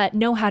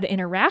know how to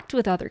interact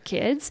with other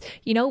kids.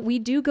 You know, we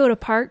do go to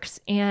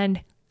parks,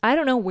 and I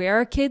don't know where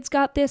our kids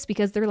got this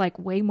because they're like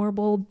way more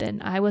bold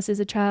than I was as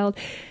a child.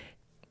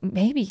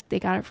 Maybe they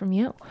got it from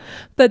you,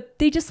 but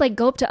they just like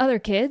go up to other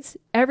kids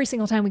every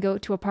single time we go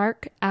to a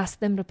park, ask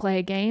them to play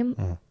a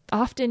game.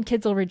 Often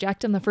kids will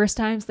reject them the first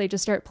time, so they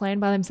just start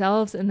playing by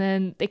themselves, and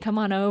then they come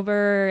on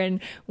over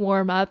and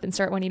warm up and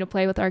start wanting to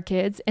play with our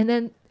kids. And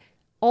then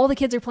all the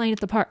kids are playing at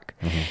the park.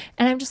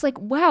 And I'm just like,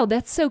 wow,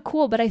 that's so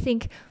cool. But I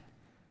think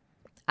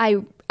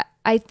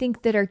I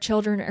think that our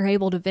children are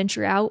able to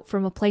venture out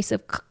from a place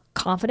of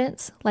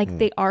confidence. Like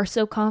they are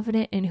so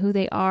confident in who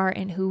they are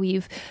and who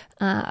we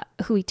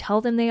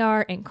tell them they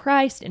are in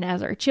Christ and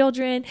as our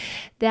children,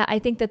 that I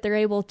think that they're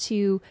able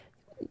to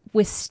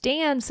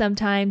withstand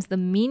sometimes the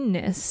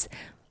meanness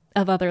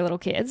of other little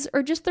kids,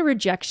 or just the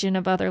rejection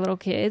of other little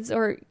kids,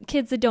 or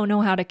kids that don't know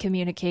how to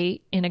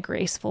communicate in a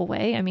graceful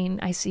way. I mean,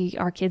 I see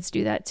our kids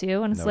do that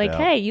too. And it's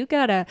hey,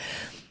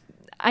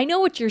 I know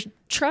what you're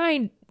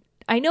trying,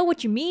 I know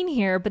what you mean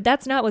here, but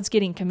that's not what's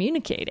getting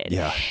communicated.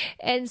 Yeah.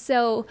 And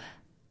so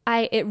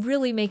it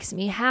really makes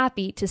me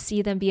happy to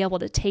see them be able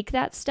to take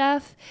that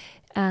stuff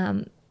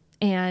and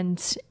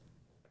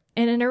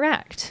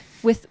interact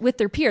with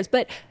their peers.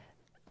 But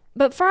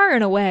far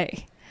and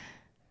away,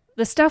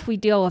 the stuff we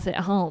deal with at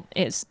home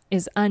is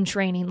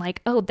untraining.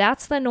 Like, oh,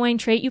 that's the annoying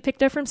trait you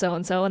picked up from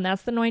so-and-so, and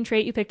that's the annoying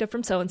trait you picked up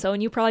from so-and-so,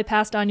 and you probably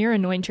passed on your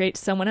annoying trait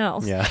to someone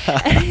else. Yeah.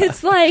 And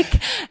it's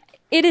like,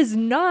 it is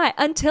not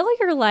until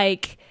you're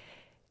like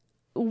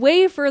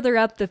way further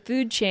up the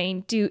food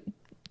chain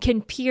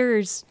can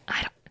peers,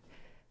 I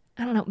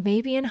don't know,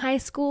 maybe in high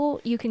school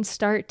you can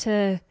start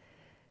to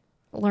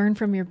learn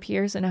from your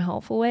peers in a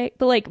helpful way.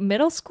 But like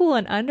middle school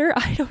and under,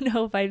 I don't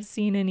know if I've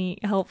seen any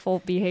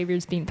helpful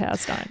behaviors being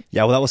passed on.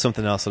 Yeah, well, that was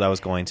something else that I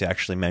was going to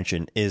actually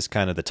mention is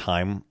kind of the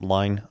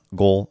timeline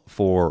goal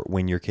for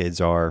when your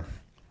kids are...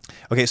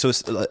 Okay, so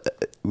it's,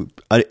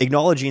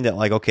 acknowledging that,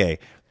 like, okay,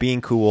 being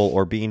cool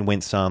or being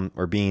winsome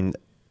or being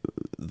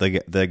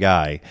the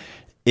guy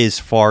is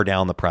far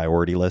down the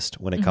priority list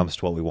when it comes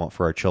to what we want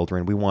for our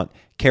children. We want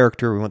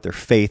character. We want their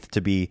faith to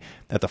be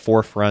at the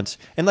forefront.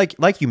 And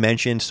like you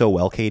mentioned so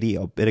well, Katie,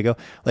 a bit ago,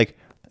 like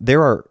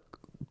there are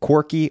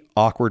quirky,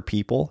 awkward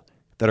people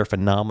that are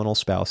phenomenal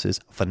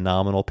spouses,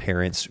 phenomenal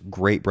parents,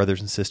 great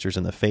brothers and sisters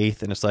in the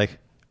faith. And it's like,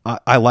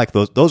 I like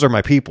those. Those are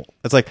my people.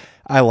 It's like,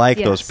 I like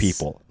those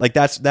people. Like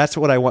that's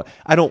what I want.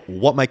 I don't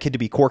want my kid to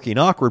be quirky and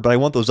awkward, but I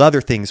want those other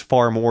things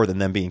far more than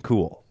them being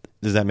cool.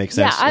 Does that make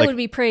sense? Yeah, I would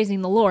be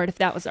praising the Lord if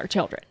that was our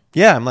children.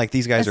 Yeah, I'm like,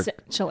 these guys are...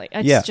 Essentially.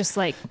 It's just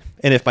like...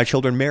 And if my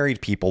children married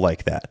people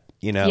like that,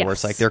 you know, where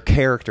it's like their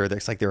character,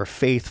 it's like they're a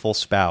faithful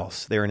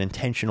spouse, they're an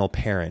intentional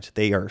parent,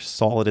 they are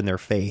solid in their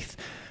faith,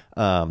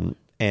 and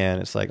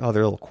it's like, oh,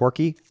 they're a little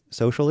quirky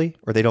socially,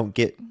 or they don't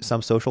get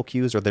some social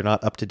cues, or they're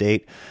not up to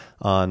date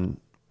on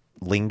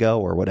lingo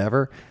or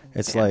whatever.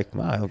 It's like,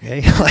 wow,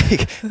 okay.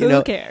 Like, you know,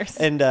 who cares?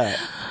 And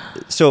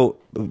so,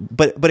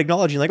 but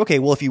acknowledging like, okay,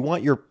 well, if you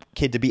want your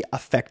kid to be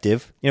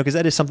effective, you know, because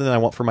that is something that I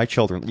want for my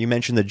children. You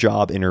mentioned the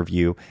job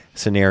interview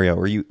scenario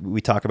where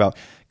we talk about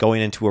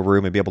going into a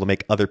room and be able to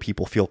make other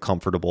people feel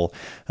comfortable.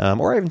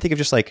 Or I even think of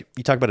just like,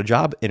 you talk about a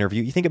job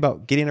interview, you think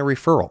about getting a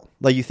referral.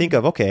 Like you think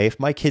of, okay, if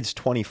my kid's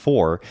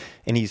 24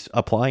 and he's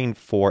applying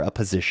for a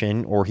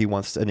position or he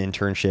wants an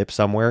internship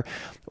somewhere,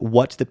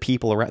 what the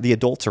people around, the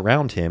adults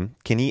around him,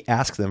 can he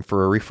ask them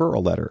for a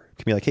referral letter?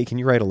 Can be like, hey, can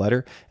you write a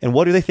letter? And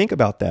what do they think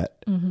about that,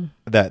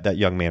 that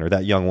young man or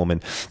that young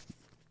woman?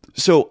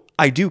 So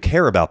I do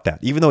care about that,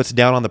 even though it's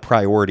down on the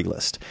priority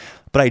list.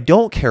 But I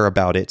don't care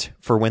about it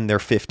for when they're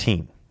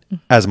 15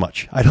 as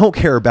much. I don't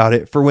care about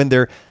it for when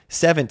they're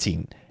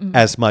 17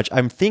 as much.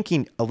 I'm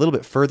thinking a little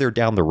bit further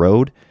down the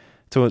road.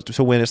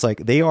 So when it's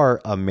like they are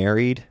a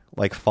married,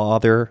 like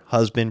father,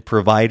 husband,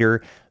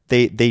 provider,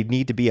 they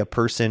need to be a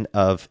person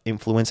of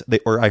influence,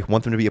 or I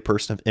want them to be a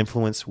person of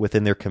influence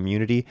within their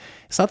community.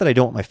 It's not that I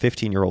don't want my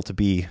 15-year-old to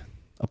be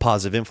a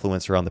positive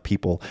influence around the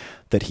people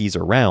that he's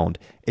around.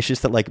 It's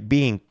just that like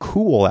being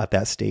cool at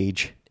that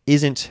stage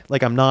isn't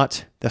like,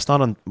 that's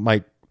not on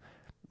my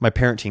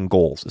parenting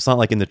goals. It's not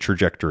like in the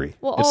trajectory.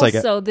 Well, it's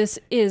also this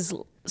is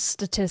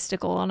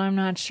statistical and I'm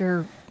not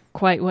sure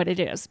quite what it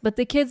is, but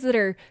the kids that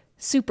are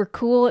super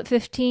cool at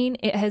 15,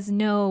 it has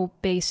no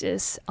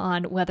basis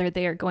on whether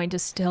they are going to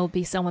still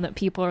be someone that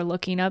people are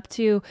looking up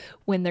to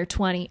when they're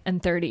 20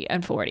 and 30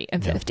 and 40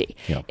 and 50.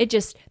 Yeah. It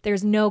just,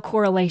 there's no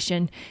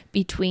correlation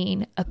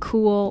between a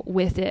cool,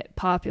 with it,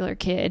 popular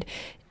kid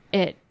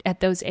at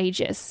those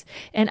ages.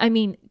 And I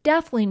mean,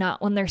 definitely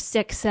not when they're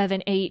 6,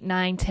 7, 8,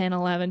 9, 10,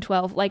 11,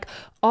 12, like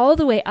all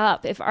the way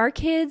up. If our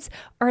kids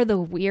are the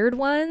weird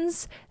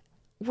ones,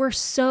 we're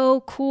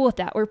so cool with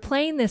that. We're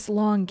playing this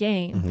long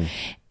game.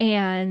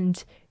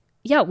 And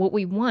yeah, what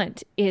we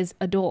want is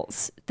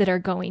adults that are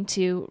going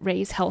to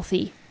raise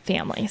healthy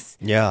families.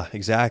 Yeah,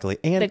 exactly.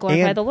 And that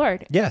glorify the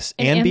Lord. Yes.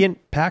 And be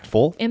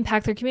impactful.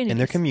 Impact their communities. In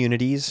their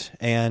communities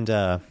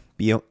and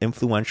be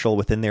influential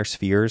within their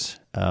spheres.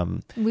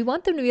 We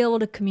want them to be able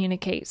to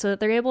communicate so that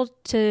they're able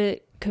to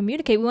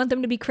communicate. We want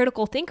them to be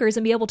critical thinkers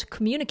and be able to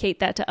communicate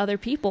that to other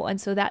people. And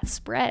so that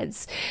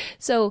spreads.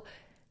 So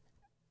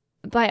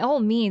by all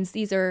means,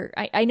 these are,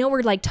 I know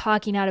we're like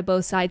talking out of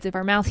both sides of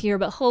our mouth here,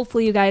 but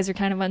hopefully you guys are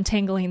kind of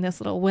untangling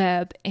this little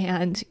web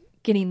and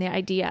getting the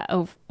idea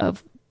of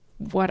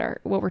what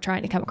we're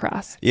trying to come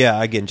across.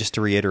 Yeah. Again, just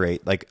to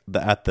reiterate, like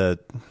at the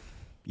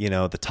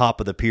top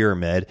of the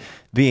pyramid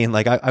being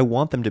like, I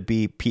want them to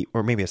be,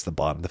 or maybe it's the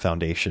bottom, the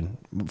foundation.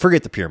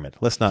 Forget the pyramid.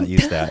 Let's not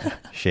use that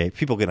shape.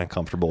 People get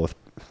uncomfortable with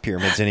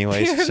pyramids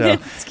anyways.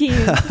 Pyramid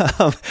scheme.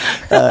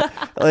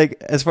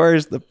 Like as far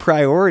as the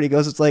priority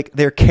goes, it's like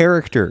their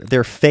character,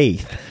 their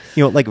faith,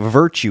 like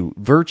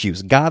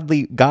virtues,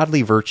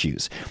 godly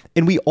virtues.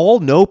 And we all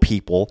know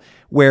people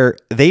where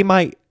they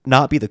might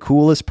not be the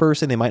coolest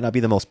person. They might not be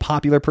the most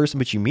popular person,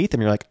 but you meet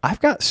them, you're like, I've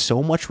got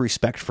so much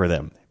respect for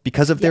them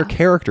because of their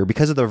character,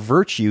 because of the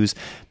virtues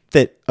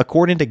that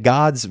according to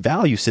God's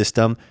value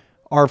system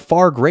are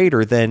far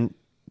greater than,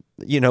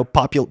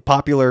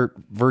 popular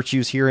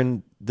virtues here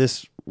in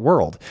this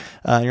world.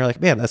 And you're like,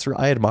 man,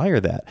 I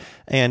admire that.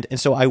 And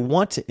so I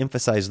want to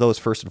emphasize those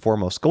first and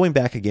foremost. Going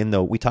back again,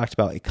 though, we talked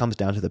about it comes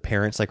down to the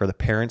parents, like are the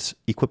parents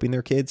equipping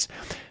their kids?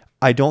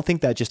 I don't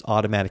think that just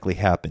automatically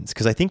happens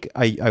because I think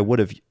I would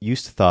have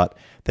used to thought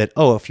that,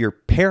 if your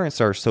parents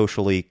are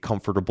socially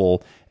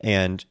comfortable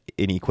and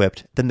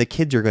equipped, then the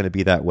kids are going to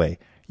be that way.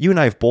 You and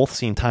I have both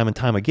seen time and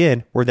time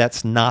again where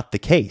that's not the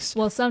case.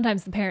 Well,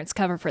 sometimes the parents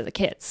cover for the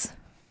kids.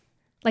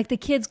 Like the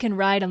kids can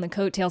ride on the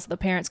coattails of the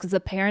parents because the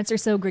parents are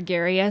so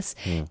gregarious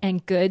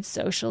and good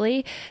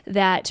socially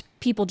that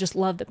people just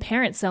love the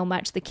parents so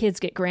much the kids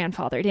get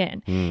grandfathered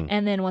in.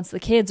 And then once the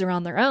kids are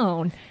on their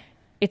own,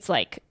 it's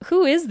like,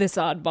 who is this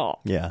oddball?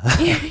 Yeah.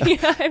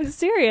 I'm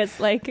serious.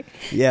 Like,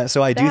 yeah.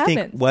 So I do think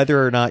happens.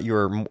 whether or not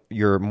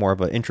you're more of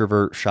an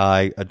introvert,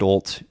 shy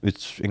adult,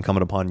 it's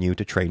incumbent upon you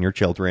to train your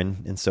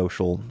children in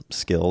social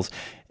skills.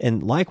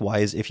 And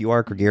likewise, if you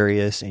are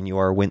gregarious and you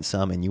are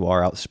winsome and you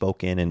are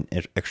outspoken and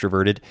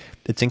extroverted,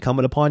 it's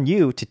incumbent upon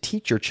you to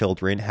teach your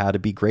children how to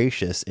be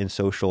gracious in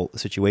social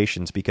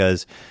situations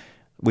because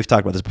we've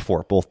talked about this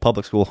before, both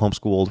public school,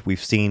 homeschooled.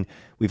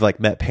 We've like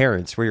met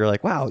parents where you're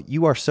like, wow,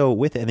 you are so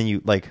with it. And then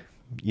you like,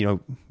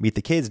 meet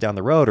the kids down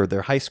the road or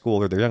their high school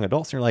or their young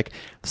adults. And you're like,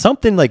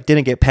 something like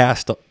didn't get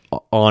passed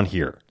on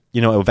here,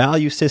 a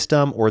value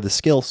system or the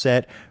skill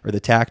set or the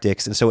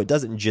tactics. And so it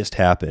doesn't just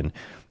happen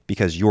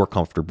because you're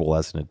comfortable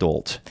as an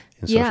adult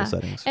in social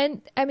settings.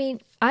 And I mean,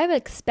 I'm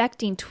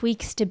expecting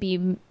tweaks to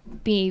be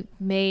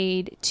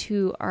made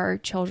to our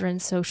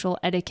children's social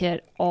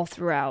etiquette all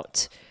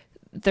throughout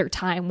their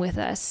time with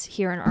us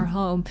here in our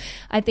home.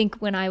 I think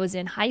when I was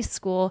in high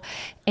school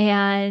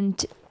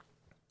and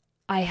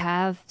I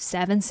have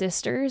 7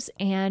 sisters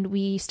and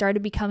we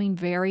started becoming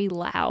very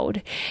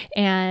loud.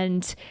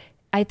 And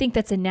I think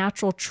that's a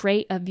natural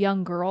trait of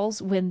young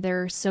girls when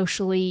they're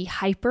socially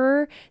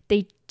hyper,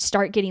 they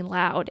start getting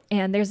loud.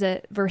 And there's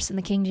a verse in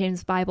the King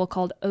James Bible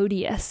called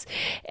odious.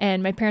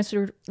 And my parents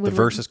would the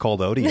verse is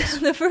called odious.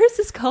 The verse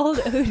is called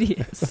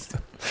odious.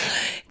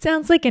 It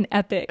sounds like an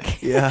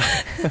epic. Yeah.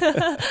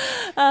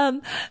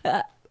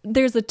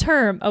 There's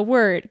a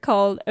word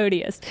called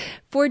odious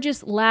for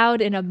just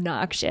loud and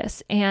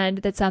obnoxious. And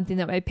that's something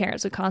that my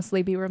parents would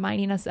constantly be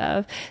reminding us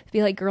of.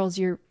 Be like, girls,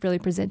 you're really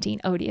presenting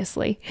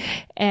odiously.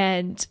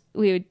 And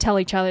we would tell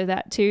each other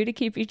that too, to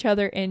keep each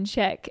other in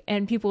check.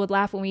 And people would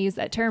laugh when we use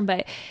that term,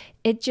 but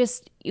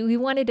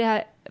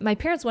my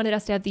parents wanted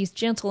us to have these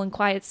gentle and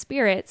quiet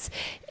spirits.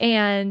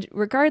 And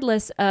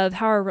regardless of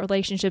how our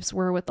relationships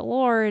were with the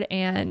Lord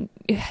and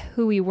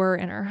who we were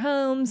in our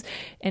homes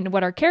and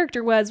what our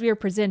character was, we were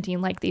presenting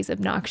like these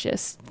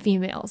obnoxious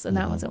females. And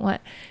that wasn't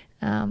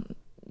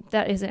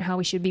that isn't how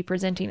we should be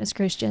presenting as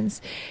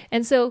Christians.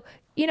 And so,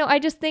 I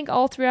just think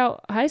all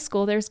throughout high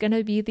school, there's going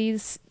to be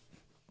these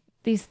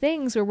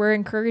things where we're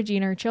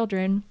encouraging our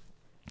children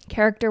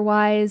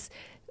character-wise,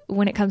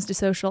 when it comes to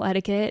social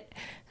etiquette,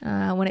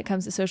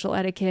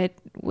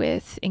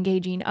 with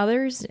engaging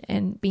others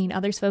and being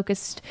others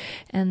focused.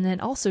 And then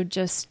also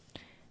just,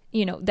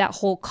 that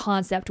whole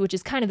concept, which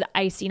is kind of the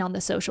icing on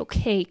the social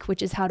cake,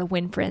 which is how to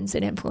win friends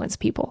and influence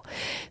people.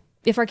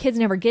 If our kids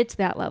never get to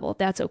that level,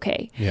 that's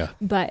okay. Yeah.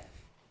 But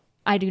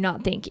I do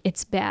not think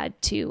it's bad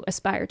to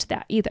aspire to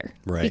that either.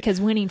 Right.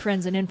 Because winning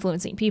friends and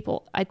influencing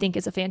people, I think,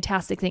 is a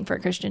fantastic thing for a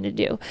Christian to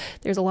do.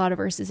 There's a lot of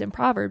verses in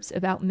Proverbs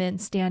about men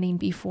standing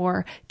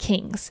before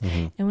kings.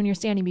 And when you're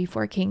standing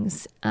before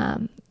kings,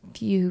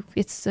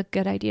 it's a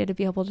good idea to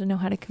be able to know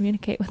how to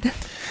communicate with them.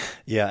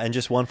 Yeah, and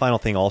just one final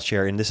thing I'll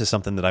share, and this is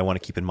something that I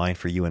want to keep in mind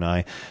for you and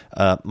I.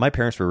 My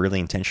parents were really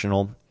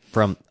intentional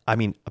from,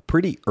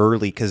 pretty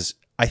early, because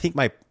I think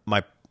my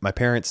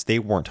parents, they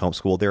weren't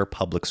homeschooled, they were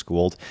public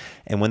schooled.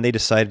 And when they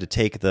decided to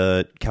take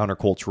the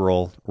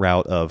countercultural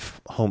route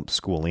of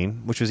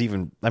homeschooling, which was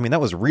even,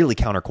 that was really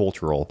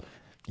countercultural,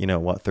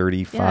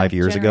 35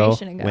 years ago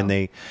when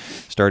they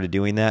started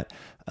doing that.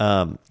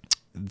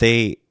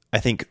 They, I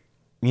think,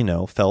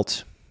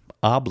 felt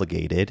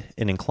obligated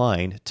and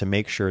inclined to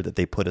make sure that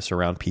they put us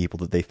around people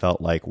that they felt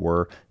like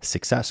were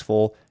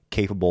successful,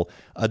 capable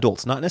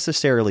adults, not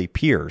necessarily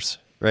peers.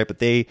 Right.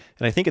 But and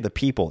I think of the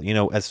people,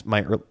 as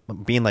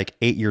being like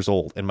 8 years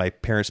old and my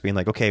parents being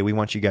like, okay, we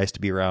want you guys to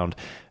be around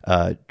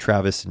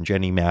Travis and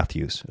Jenny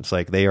Matthews. It's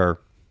like they are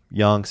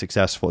young,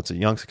 successful. It's a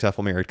young,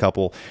 successful married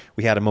couple.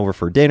 We had them over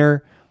for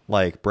dinner.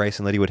 Like Bryce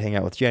and Lydia would hang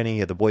out with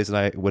Jenny. The boys and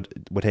I would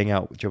hang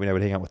out. Joey and I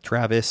would hang out with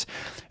Travis.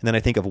 And then I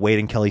think of Wade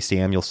and Kelly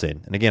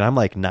Samuelson. And again, I'm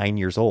like 9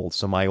 years old.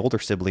 So my older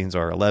siblings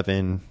are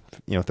 11,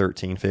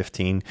 13,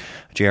 15,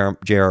 J.R.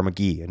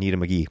 McGee, Anita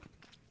McGee.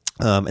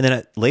 And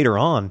then later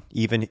on,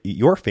 even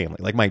your family,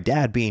 like my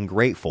dad being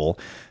grateful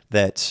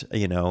that,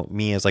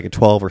 me as like a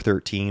 12 or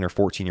 13 or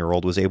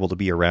 14-year-old was able to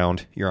be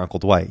around your Uncle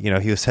Dwight.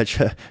 He was such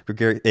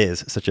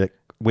a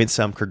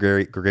winsome,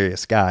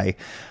 gregarious guy.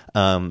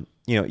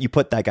 You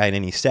put that guy in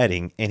any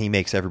setting and he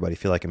makes everybody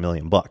feel like $1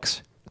 million.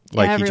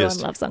 Like everyone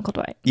loves Uncle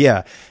Dwight.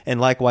 Yeah. And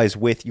likewise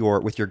with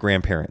your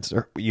grandparents,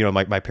 or,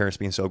 my parents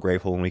being so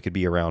grateful when we could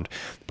be around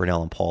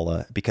Burnell and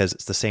Paula, because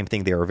it's the same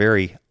thing. They are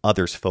very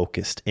others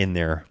focused in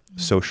their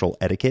social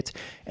etiquette.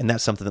 And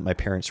that's something that my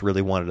parents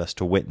really wanted us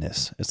to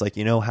witness. It's like,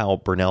 how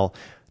Burnell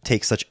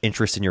takes such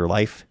interest in your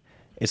life.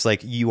 It's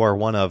like you are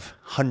one of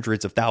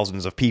hundreds of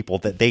thousands of people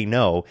that they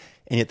know.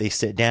 And yet they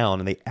sit down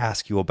and they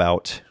ask you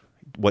about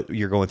what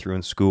you're going through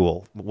in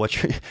school,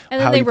 and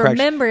then they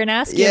remember and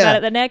ask you about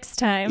it the next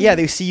time. Yeah,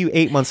 they see you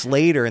 8 months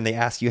later and they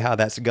ask you how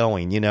that's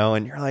going,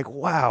 and you're like,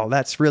 wow,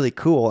 that's really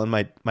cool. And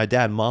my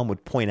dad and mom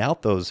would point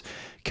out those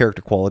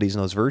character qualities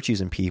and those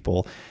virtues in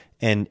people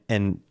and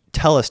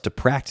tell us to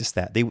practice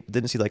that. They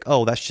didn't see like,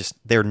 oh, that's just,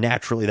 they're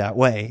naturally that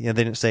way. They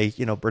didn't say,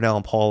 Burnell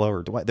and Paula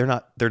or Dwight, they're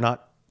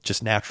not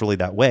just naturally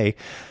that way.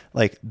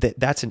 Like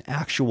that's an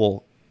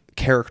actual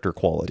character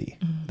quality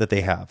that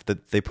they have,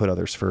 that they put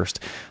others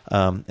first.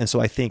 And so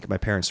I think my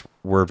parents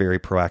were very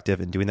proactive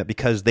in doing that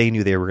because they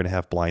knew they were going to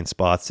have blind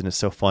spots. And it's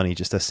so funny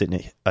just us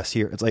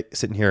here. It's like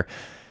sitting here,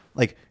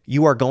 like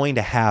we're going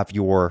to have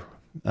your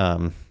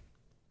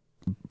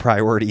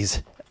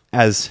priorities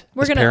as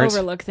going to parents.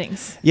 Overlook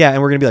things. Yeah.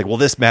 And we're going to be like, well,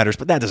 this matters,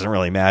 but that doesn't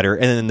really matter.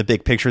 And then in the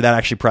big picture, that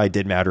actually probably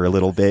did matter a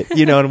little bit,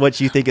 and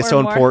what you think is so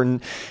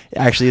important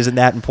actually isn't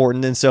that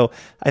important. And so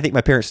I think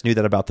my parents knew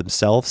that about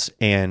themselves.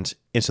 And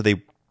so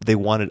they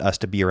wanted us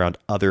to be around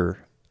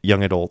other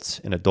young adults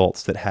and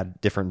adults that had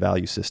different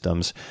value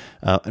systems,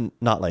 and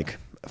not like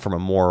from a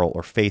moral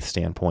or faith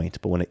standpoint,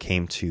 but when it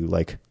came to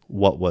like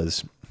what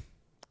was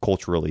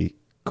culturally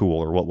cool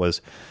or what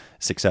was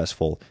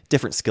successful,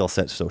 different skill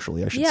sets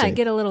socially, I should say. Yeah,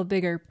 get a little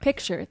bigger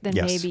picture than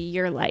maybe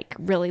your like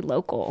really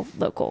local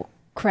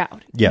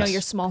crowd,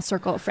 your small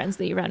circle of friends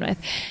that you run with.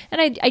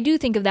 And I do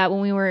think of that when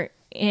we were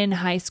in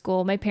high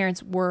school. My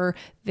parents were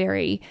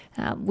very,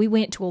 we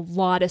went to a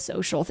lot of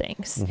social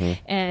things.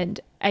 And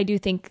I do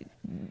think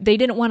they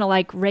didn't want to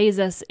like raise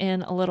us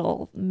in a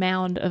little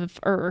mound of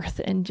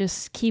earth and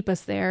just keep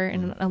us there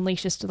and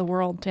unleash us to the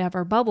world to have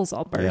our bubbles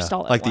all burst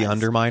all at like once.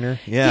 The Underminer.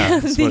 Yeah.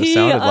 That's what it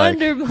sounded like.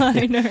 The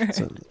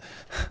Underminer.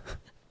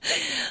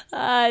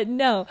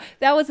 No,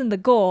 that wasn't the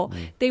goal.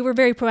 They were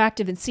very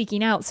proactive in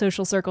seeking out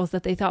social circles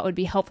that they thought would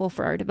be helpful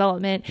for our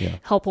development,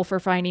 helpful for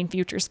finding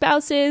future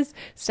spouses,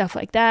 stuff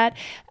like that.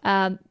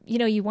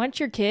 You want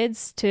your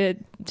kids to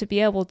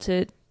be able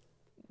to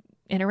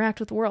interact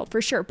with the world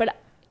for sure. But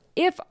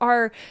if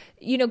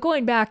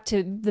going back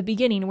to the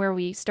beginning where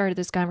we started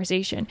this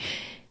conversation,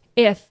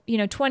 if,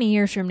 20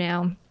 years from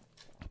now,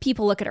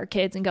 people look at our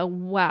kids and go,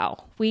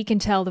 wow, we can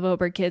tell the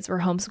Voberg kids were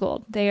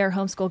homeschooled. They are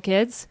homeschool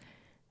kids.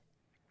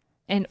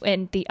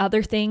 And the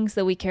other things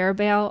that we care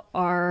about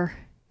are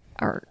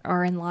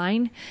in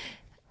line,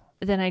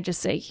 then I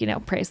just say,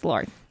 praise the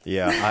Lord.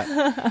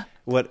 Yeah.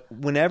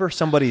 Whenever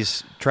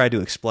somebody's tried to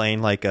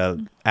explain like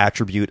a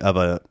attribute of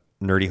a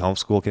nerdy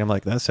homeschool kid, I'm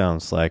like, that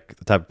sounds like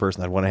the type of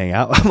person I'd want to hang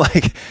out. I'm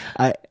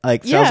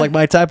like, sounds like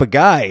my type of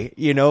guy,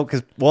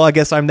 because, well, I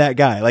guess I'm that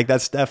guy. Like,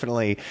 that's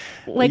definitely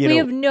like,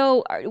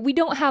 we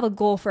don't have a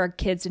goal for our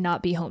kids to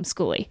not be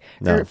homeschooling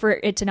or for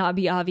it to not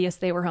be obvious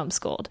they were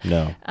homeschooled.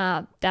 No,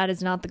 that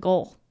is not the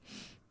goal.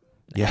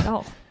 Yeah. At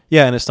all.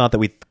 Yeah. And it's not that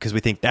because we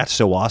think that's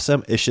so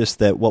awesome. It's just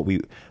that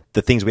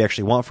the things we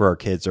actually want for our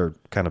kids are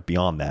kind of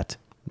beyond that.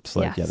 It's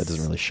like, that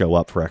doesn't really show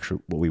up for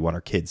actually what we want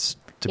our kids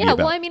to be Yeah,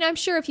 about. well, I mean, I'm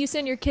sure if you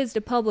send your kids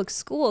to public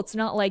school, it's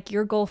not like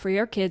your goal for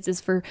your kids is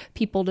for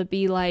people to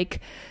be like,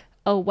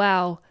 oh,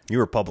 wow. You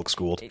were public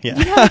schooled. Yeah.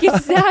 Yeah,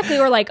 exactly.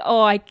 Or like,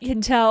 oh, I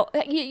can tell.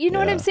 You know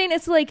what Yeah. I'm saying?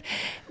 It's like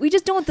we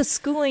just don't want the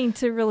schooling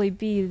to really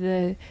be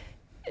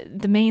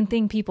the main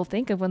thing people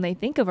think of when they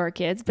think of our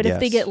kids. But if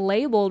they Yes. get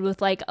labeled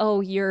with like,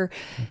 oh,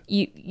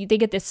 they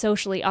get this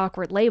socially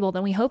awkward label,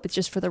 then we hope it's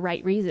just for the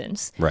right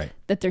reasons. Right.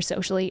 That they're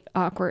socially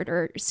awkward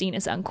or seen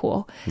as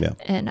uncool. Yeah.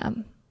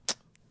 And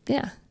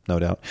yeah. No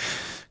doubt.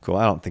 Cool.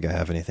 I don't think I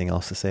have anything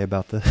else to say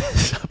about the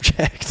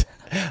subject.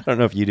 I don't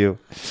know if you do.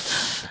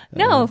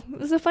 No, it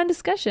was a fun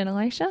discussion,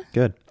 Elisha.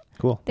 Good.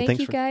 Cool. Well, Thank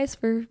thanks you guys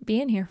for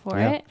being here for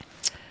Yeah. it.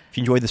 If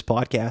you enjoyed this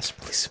podcast,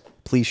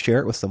 please share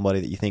it with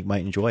somebody that you think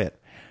might enjoy it.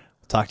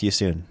 Talk to you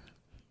soon.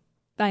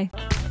 Bye.